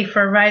ability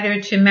for a writer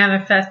to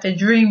manifest a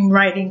dream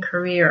writing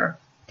career,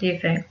 do you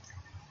think?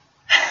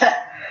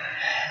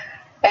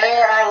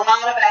 There are a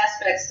lot of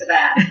aspects to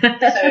that. So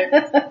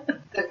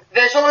the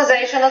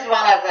visualization is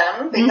one of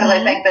them because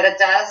I think that it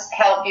does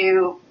help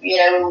you,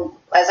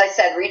 as I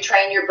said,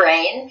 retrain your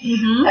brain.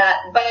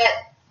 But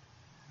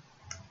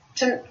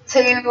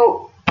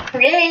to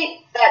create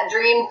that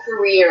dream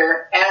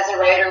career as a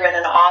writer and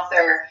an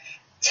author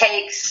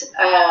takes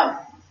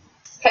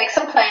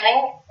some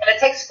planning, and it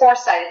takes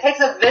foresight. It takes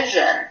a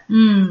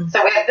vision.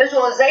 So we have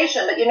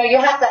visualization, but you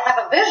have to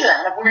have a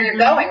vision of where you're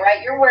going,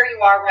 right? You're where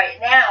you are right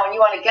now, and you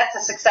want to get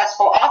to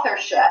successful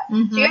authorship.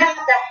 So you have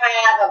to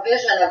have a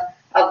vision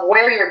of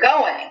where you're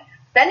going.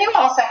 Then you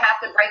also have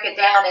to break it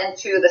down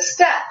into the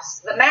steps,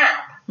 the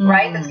map,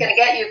 right? That's going to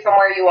get you from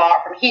where you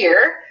are, from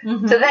here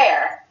to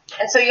there.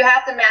 And so you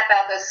have to map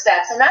out those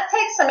steps. And that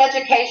takes some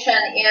education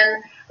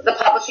in the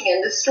publishing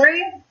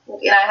industry.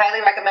 I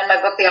highly recommend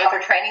my book, The Author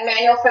Training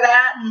Manual, for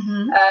that.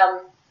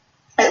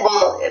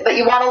 But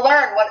you want to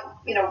learn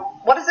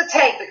what does it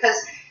take?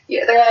 Because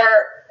there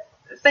are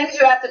things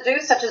you have to do,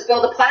 such as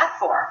build a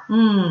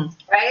platform,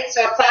 right?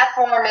 So a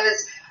platform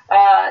is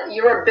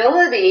your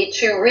ability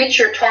to reach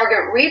your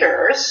target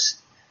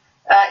readers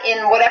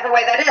in whatever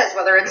way that is,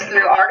 whether it's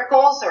through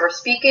articles or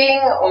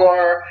speaking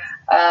or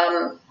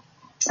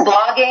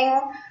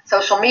blogging,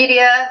 social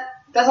media.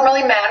 Doesn't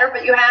really matter,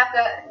 but you have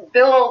to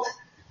build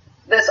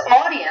this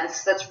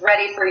audience that's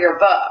ready for your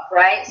book,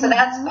 right? So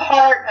that's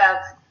part of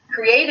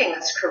creating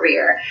this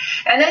career.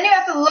 And then you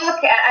have to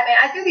look at,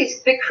 I do these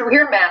big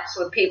career maps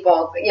with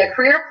people,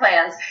 career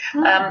plans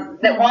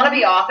that want to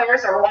be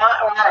authors or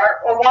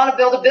want to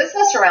build a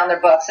business around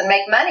their books and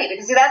make money.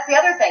 Because see, that's the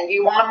other thing. Do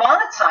you want to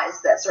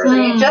monetize this? Or are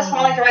you just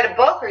wanting to write a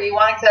book, or are you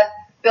wanting to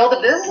build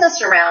a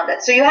business around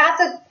it? So you have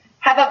to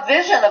have a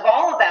vision of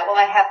all of that. Will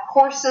I have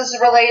courses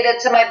related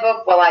to my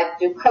book? Will I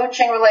do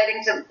coaching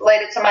related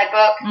to my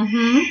book?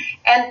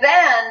 And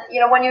then,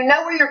 when you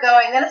know where you're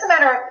going, then it's a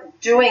matter of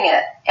doing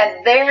it.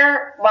 And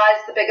there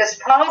lies the biggest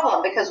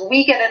problem, because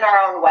we get in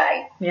our own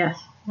way. Yes.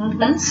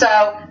 And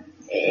so,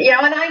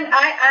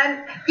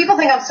 and people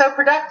think I'm so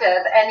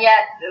productive, and yet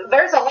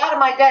there's a lot of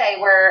my day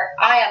where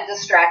I am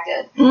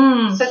distracted.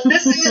 So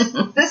this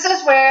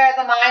is where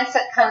the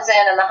mindset comes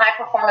in, and the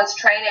high performance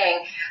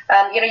training.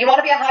 You want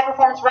to be a high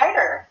performance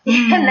writer,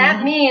 and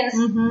that means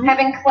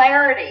having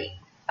clarity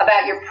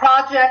about your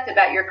project,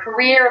 about your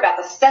career, about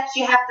the steps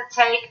you have to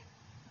take,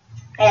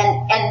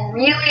 and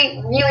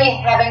really, really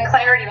having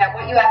clarity about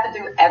what you have to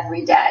do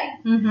every day.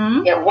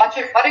 What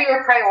are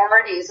your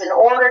priorities in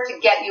order to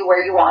get you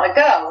where you want to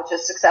go, which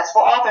is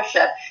successful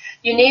authorship.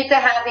 You need to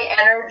have the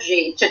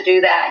energy to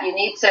do that. You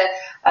need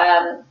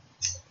to,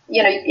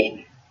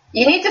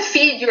 you need to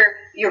feed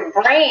your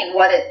brain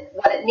what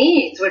it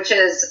needs, which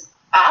is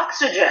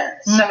oxygen.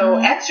 So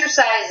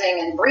exercising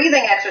and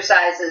breathing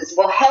exercises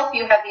will help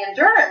you have the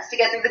endurance to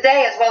get through the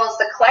day, as well as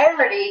the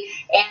clarity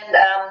and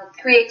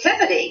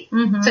creativity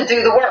to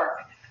do the work,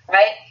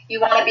 right? You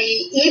want to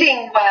be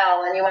eating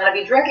well, and you want to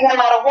be drinking a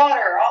lot of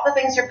water, all the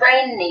things your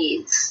brain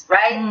needs,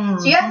 right?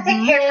 So you have to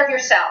take care of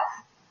yourself.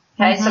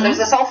 Okay, so there's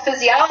this whole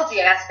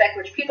physiology aspect,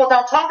 which people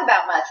don't talk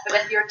about much, but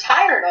if you're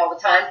tired all the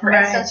time, for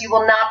instance, you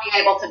will not be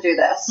able to do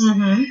this.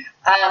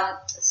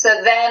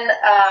 So then,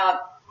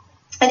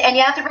 and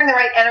you have to bring the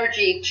right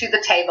energy to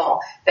the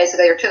table,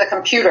 basically, or to the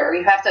computer.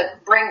 You have to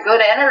bring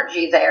good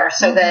energy there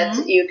so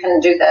that you can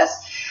do this.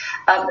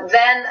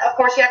 Then, of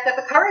course, you have to have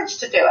the courage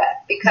to do it,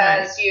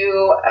 because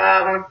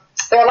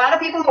there are a lot of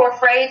people who are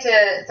afraid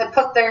to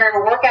put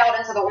their work out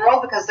into the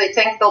world because they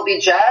think they'll be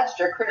judged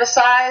or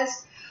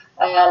criticized,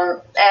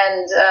 or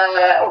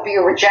be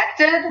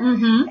rejected.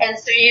 And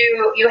so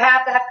you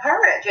have to have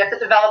courage. You have to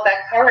develop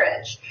that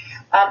courage.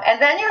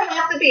 And then you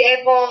have to be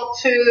able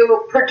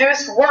to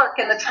produce work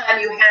in the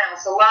time you have.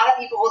 So a lot of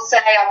people will say,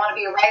 I want to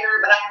be a writer,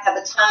 but I don't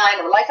have the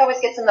time, or life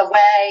always gets in the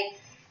way.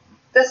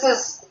 This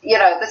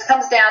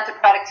comes down to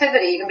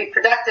productivity. You can be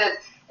productive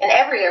in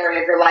every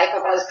area of your life,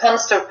 but when it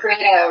comes to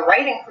creating a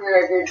writing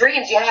career of your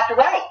dreams, you have to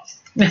write.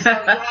 So you have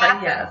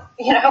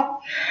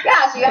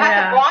so you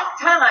have to block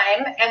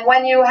time, and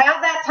when you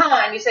have that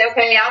time, you say,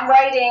 okay, I'm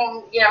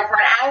writing, for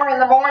an hour in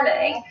the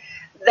morning.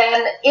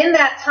 Then in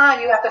that time,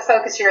 you have to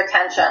focus your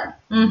attention.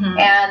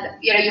 And,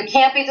 you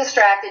can't be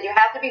distracted. You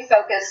have to be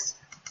focused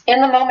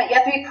in the moment. You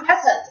have to be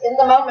present in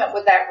the moment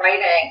with that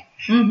writing.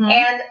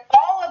 And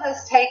all of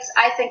this takes,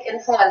 I think,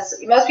 influence.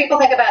 Most people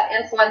think about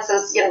influence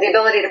as, the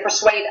ability to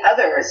persuade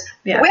others.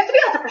 We have to be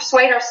able to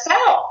persuade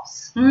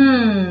ourselves.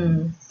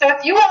 So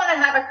if you want to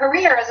have a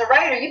career as a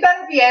writer, you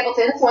better be able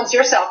to influence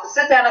yourself to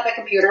sit down at the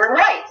computer and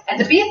write, and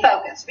to be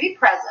focused, be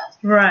present.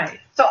 Right.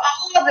 So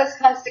all of this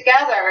comes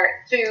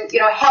together to,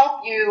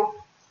 help you,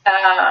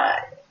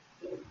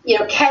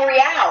 carry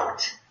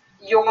out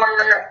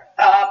your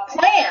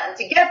plan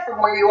to get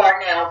from where you are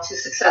now to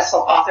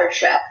successful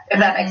authorship, if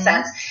that makes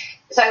sense.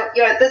 So,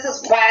 this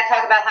is why I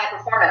talk about high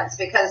performance,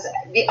 because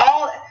the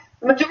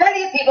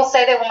majority of people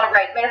say they want to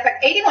write. Matter of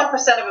fact,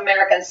 81% of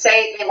Americans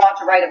say they want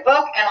to write a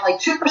book, and only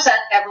 2%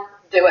 ever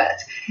do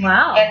it.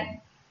 Wow. And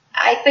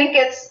I think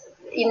it's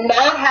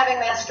not having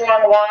that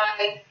strong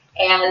why,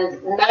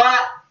 and not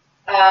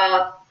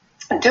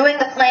doing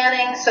the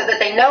planning so that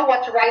they know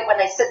what to write when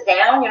they sit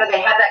down.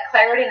 They have that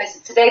clarity, and they say,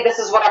 today this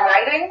is what I'm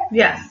writing.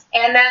 Yes.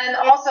 And then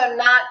also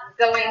not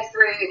going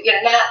through,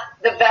 not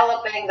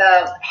developing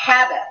the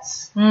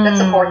habits that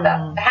support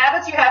them. The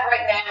habits you have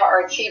right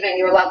are achieving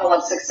your level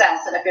of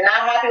success. And if you're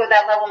not happy with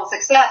that level of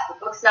success, the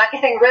book's not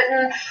getting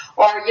written,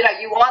 or,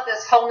 you want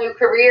this whole new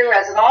career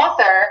as an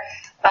author,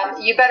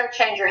 you better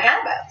change your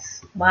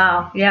habits.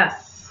 Wow.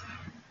 Yes.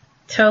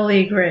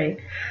 Totally agree.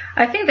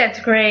 I think that's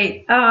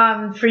great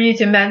for you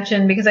to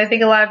mention, because I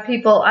think a lot of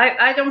people,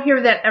 I don't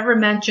hear that ever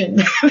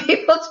mentioned.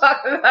 People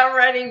talk about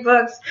writing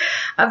books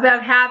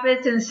about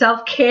habits and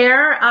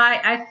self-care.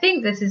 I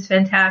think this is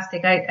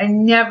fantastic. I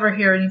never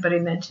hear anybody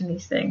mention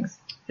these things.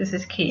 This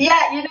is key.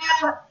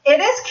 Yeah, it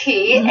is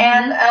key. Mm-hmm.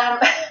 And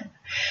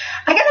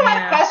I get a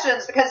lot of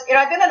questions because,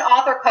 I've been an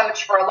author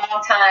coach for a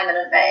long time,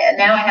 and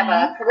now I have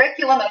a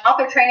curriculum, an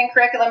author training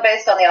curriculum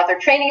based on the author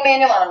training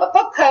manual, and I'm a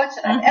book coach,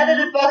 and I've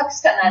edited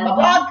books, and I'm a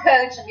blog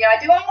coach, and, I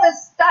do all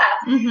this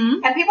stuff.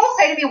 And people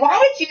say to me,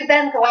 why did you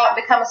then go out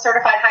and become a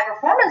certified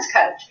high-performance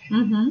coach?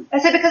 I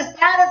say, because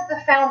that is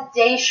the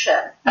foundation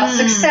of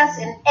success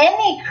in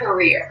any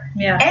career.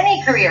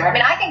 Any career. I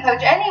mean, I can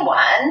coach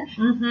anyone,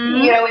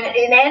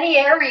 in any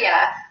area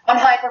on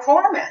high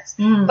performance.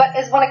 But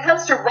when it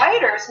comes to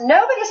writers,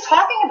 nobody's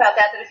talking about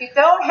that if you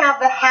don't have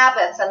the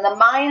habits and the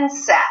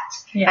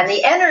mindset and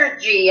the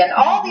energy and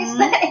all these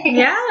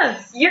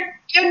things,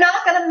 you're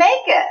not going to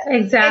make it.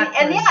 Exactly.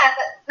 And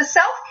the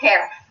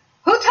self-care.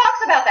 Who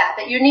talks about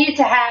that you need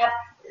to have,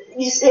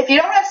 if you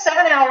don't have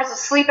 7 hours of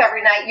sleep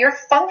every night, you're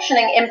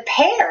functioning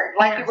impaired,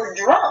 like you were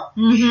drunk.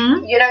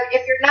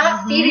 If you're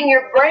not feeding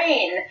your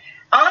brain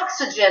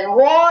oxygen,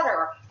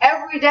 water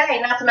every day,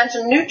 not to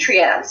mention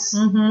nutrients,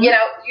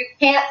 you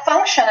can't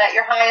function at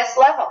your highest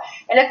level.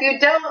 And if you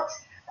don't,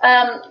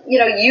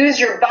 use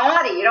your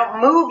body, you don't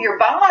move your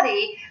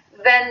body,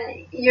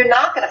 then you're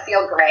not going to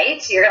feel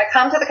great. You're going to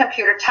come to the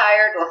computer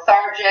tired,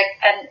 lethargic,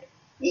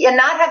 and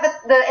not have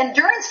the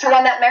endurance to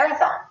run that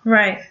marathon.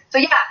 Right. So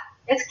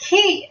it's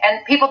key,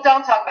 and people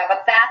don't talk about it,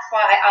 but that's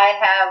why I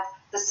have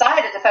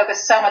decided to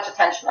focus so much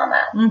attention on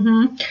that.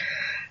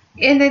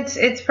 And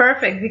it's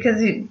perfect,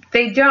 because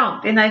they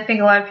don't. And I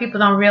think a lot of people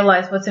don't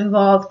realize what's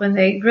involved when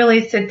they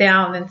really sit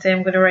down and say,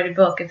 I'm going to write a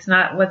book. It's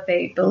not what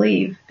they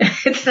believe.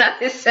 It's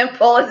not as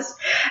simple as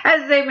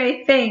they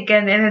may think.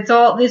 And there's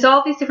all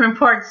these different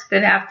parts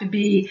that have to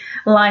be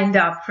lined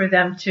up for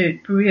them to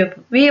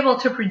be able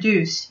to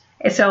produce.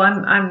 So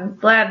I'm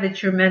glad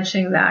that you're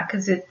mentioning that,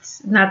 because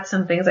it's not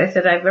something, as I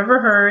said, I've ever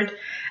heard.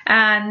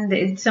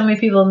 And so many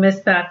people miss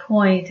that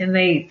point, and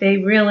they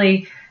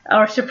really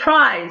are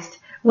surprised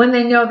when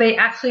they know they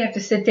actually have to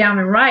sit down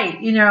and write.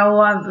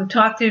 I've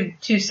talked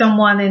to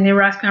someone, and they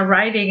were asking about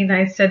writing, and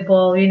I said,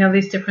 well,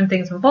 these different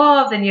things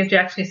involved, and you have to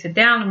actually sit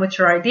down, and what's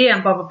your idea,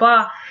 and blah, blah,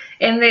 blah.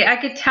 And I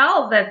could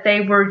tell that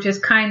they were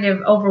just kind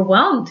of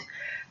overwhelmed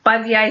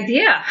by the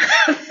idea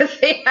that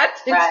they had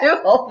to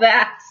do all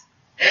that.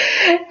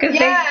 And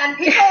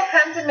people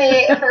come to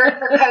me for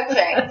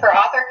coaching, for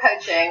author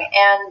coaching,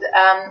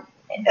 and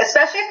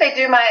especially if they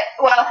do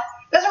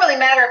it doesn't really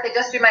matter if they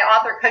just do my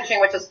author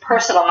coaching, which is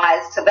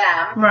personalized to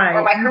them,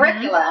 or my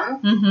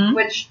curriculum,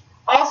 which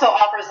also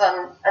offers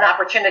them an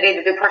opportunity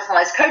to do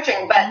personalized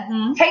coaching, but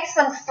takes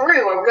them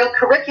through a real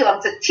curriculum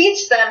to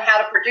teach them how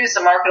to produce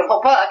a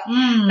marketable book.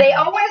 They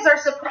always are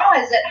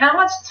surprised at how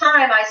much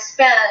time I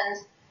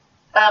spend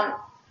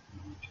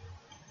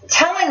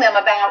telling them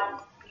about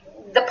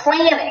the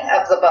planning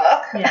of the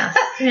book, and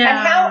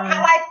how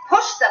I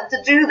push them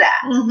to do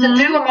that, to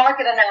do a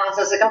market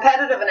analysis, a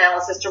competitive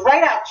analysis, to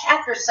write out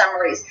chapter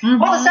summaries,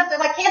 all the stuff. They're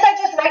like, can't I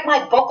just write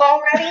my book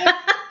already? And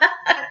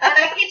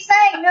I keep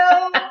saying,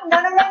 no,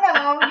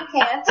 you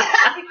can't.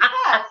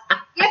 Because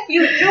if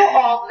you do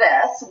all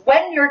this,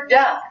 when you're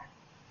done,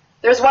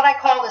 there's what I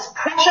call this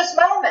precious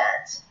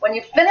moment. When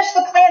you finish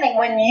the planning,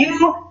 when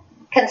you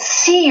can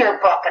see your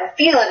book and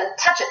feel it and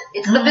touch it.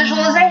 It's the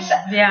visualization.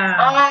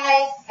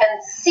 I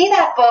can see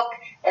that book,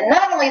 and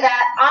not only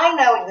that, I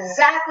know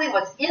exactly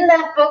what's in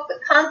that book, the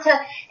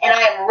content, and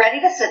I am ready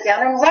to sit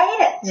down and write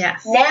it.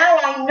 Now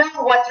I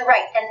know what to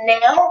write, and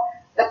now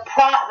the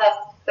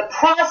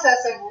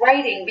process of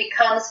writing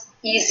becomes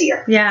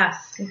easier.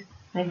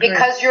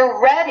 Because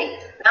you're ready.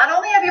 Not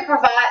only have you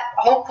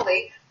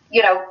hopefully,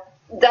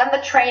 done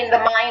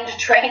the mind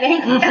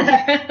training, and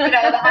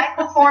the high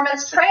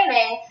performance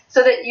training,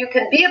 so that you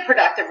can be a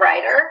productive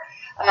writer,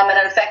 and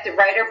an effective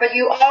writer, but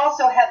you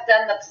also have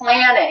done the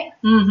planning,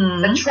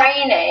 the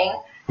training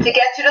to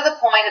get you to the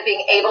point of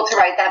being able to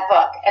write that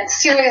book. And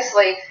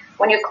seriously,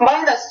 when you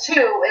combine those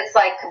two, it's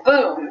like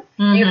kaboom.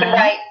 You can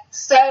write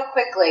so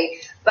quickly,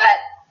 but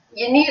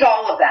you need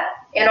all of that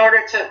in order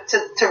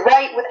to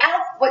write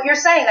without what you're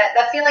saying,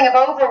 that feeling of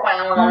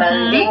overwhelm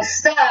and being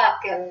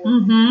stuck, and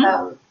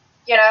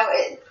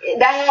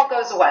that all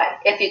goes away.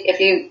 If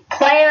you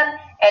plan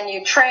and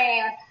you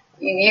train,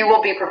 you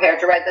will be prepared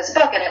to write this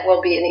book, and it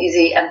will be an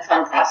easy and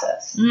fun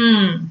process.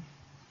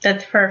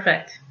 That's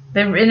perfect.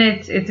 And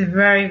it's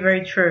very,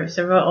 very true.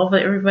 So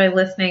everybody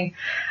listening,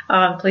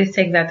 please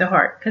take that to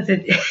heart, because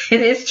it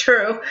is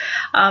true.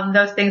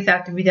 Those things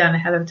have to be done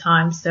ahead of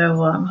time. So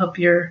hope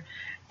you're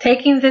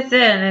taking this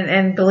in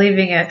and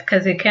believing it,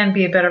 because it can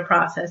be a better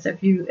process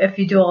if you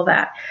do all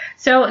that.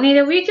 So,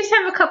 Nina, we just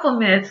have a couple of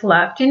minutes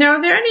left.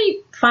 Are there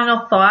any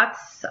final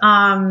thoughts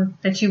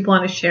that you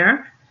want to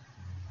share?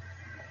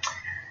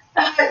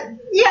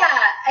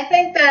 Yeah, I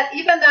think that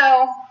even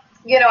though,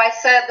 I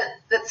said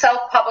that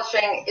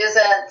self-publishing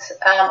isn't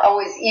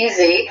always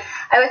easy,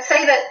 I would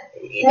say that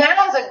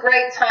now is a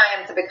great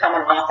time to become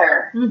an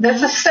author. Mm-hmm.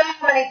 There's just so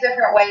many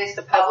different ways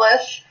to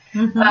publish.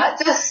 Mm-hmm.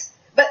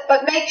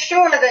 But make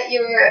sure that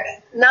you're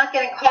not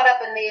getting caught up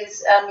in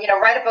these,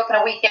 write a book in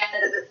a weekend.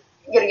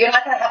 You're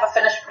not going to have a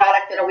finished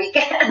product in a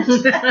weekend.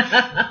 So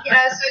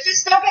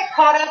just don't get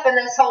caught up in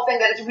this whole thing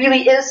that it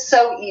really is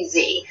so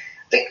easy.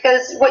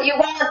 Because what you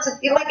want to,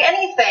 like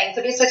anything,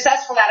 to be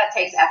successful at it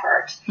takes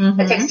effort. Mm-hmm.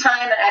 It takes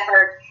time and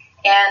effort,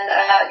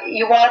 and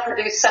you want to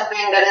produce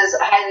something that is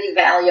highly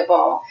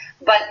valuable.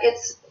 But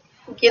it's,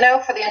 for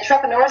the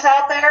entrepreneurs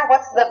out there,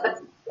 what's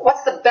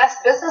the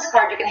best business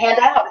card you can hand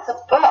out? It's a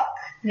book.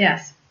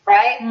 Yes.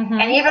 Right? Mm-hmm.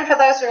 And even for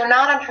those who are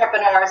not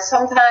entrepreneurs,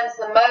 sometimes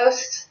the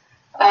most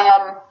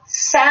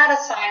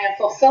satisfying and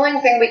fulfilling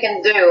thing we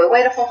can do, a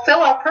way to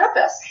fulfill our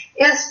purpose,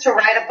 is to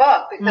write a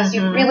book, because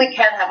mm-hmm. you really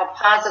can have a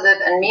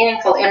positive and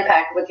meaningful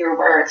impact with your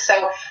words. So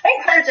I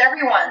encourage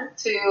everyone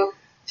to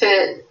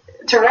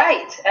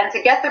write and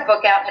to get their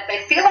book out. And if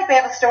they feel like they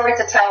have a story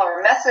to tell, or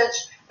a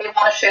message they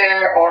want to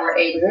share, or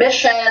a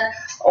mission,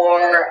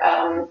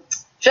 or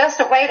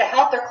just a way to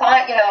help their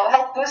client,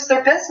 help boost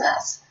their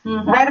business,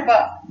 mm-hmm. write a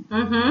book.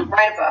 Mm-hmm.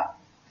 Write a book.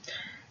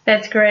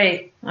 That's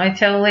great. I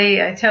totally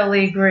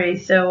agree.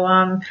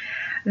 So,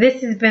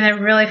 this has been a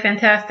really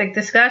fantastic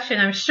discussion.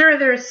 I'm sure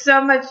there's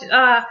so much,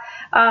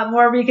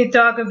 more we could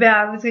talk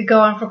about. We could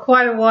go on for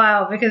quite a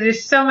while, because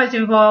there's so much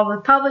involved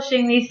with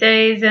publishing these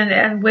days,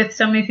 and with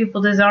so many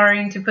people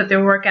desiring to put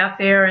their work out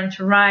there and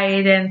to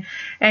write and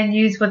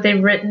use what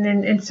they've written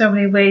in so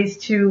many ways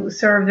to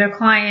serve their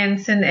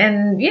clients and,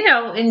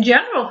 in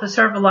general, to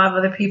serve a lot of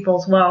other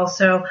people as well.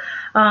 So,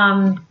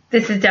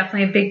 this is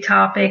definitely a big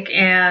topic,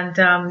 and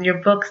your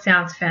book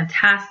sounds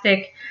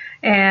fantastic,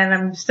 and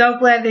I'm so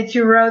glad that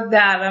you wrote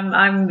that.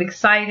 I'm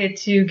excited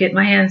to get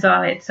my hands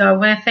on it. So I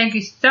want to thank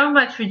you so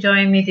much for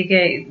joining me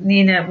today,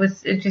 Nina. It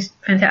was just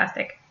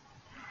fantastic.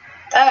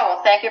 Oh,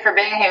 well, thank you for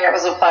being here. It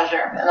was a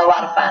pleasure and a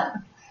lot of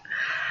fun.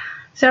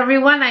 So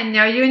everyone, I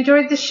know you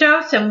enjoyed the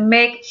show, so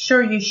make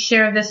sure you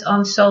share this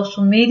on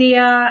social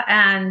media,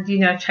 and,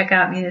 check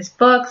out Nina's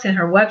books and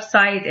her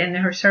website and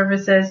her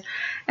services,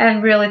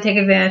 and really take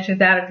advantage of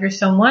that. If you're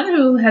someone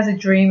who has a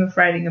dream of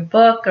writing a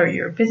book, or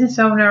you're a business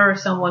owner, or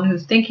someone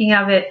who's thinking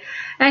of it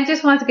and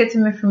just wants to get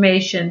some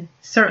information,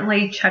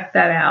 certainly check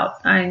that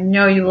out. I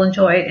know you will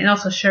enjoy it, and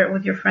also share it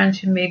with your friends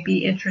who may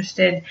be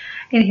interested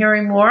in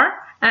hearing more.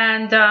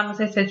 And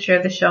as I said,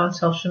 share the show on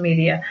social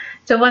media.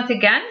 So once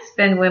again, it's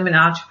been Women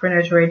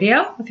Entrepreneurs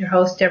Radio with your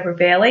host, Deborah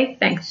Bailey.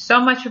 Thanks so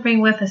much for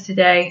being with us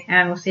today,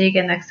 and we'll see you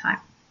again next time.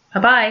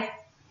 Bye-bye.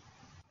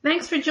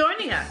 Thanks for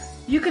joining us.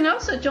 You can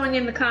also join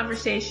in the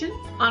conversation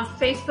on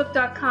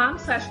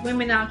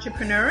Facebook.com/Women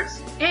Entrepreneurs,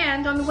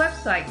 and on the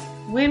website,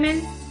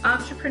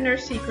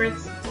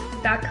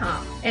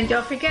 WomenEntrepreneursSecrets.com. And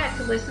don't forget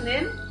to listen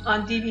in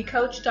on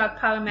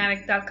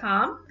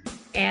dvcoach.podomatic.com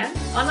and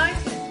on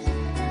iTunes.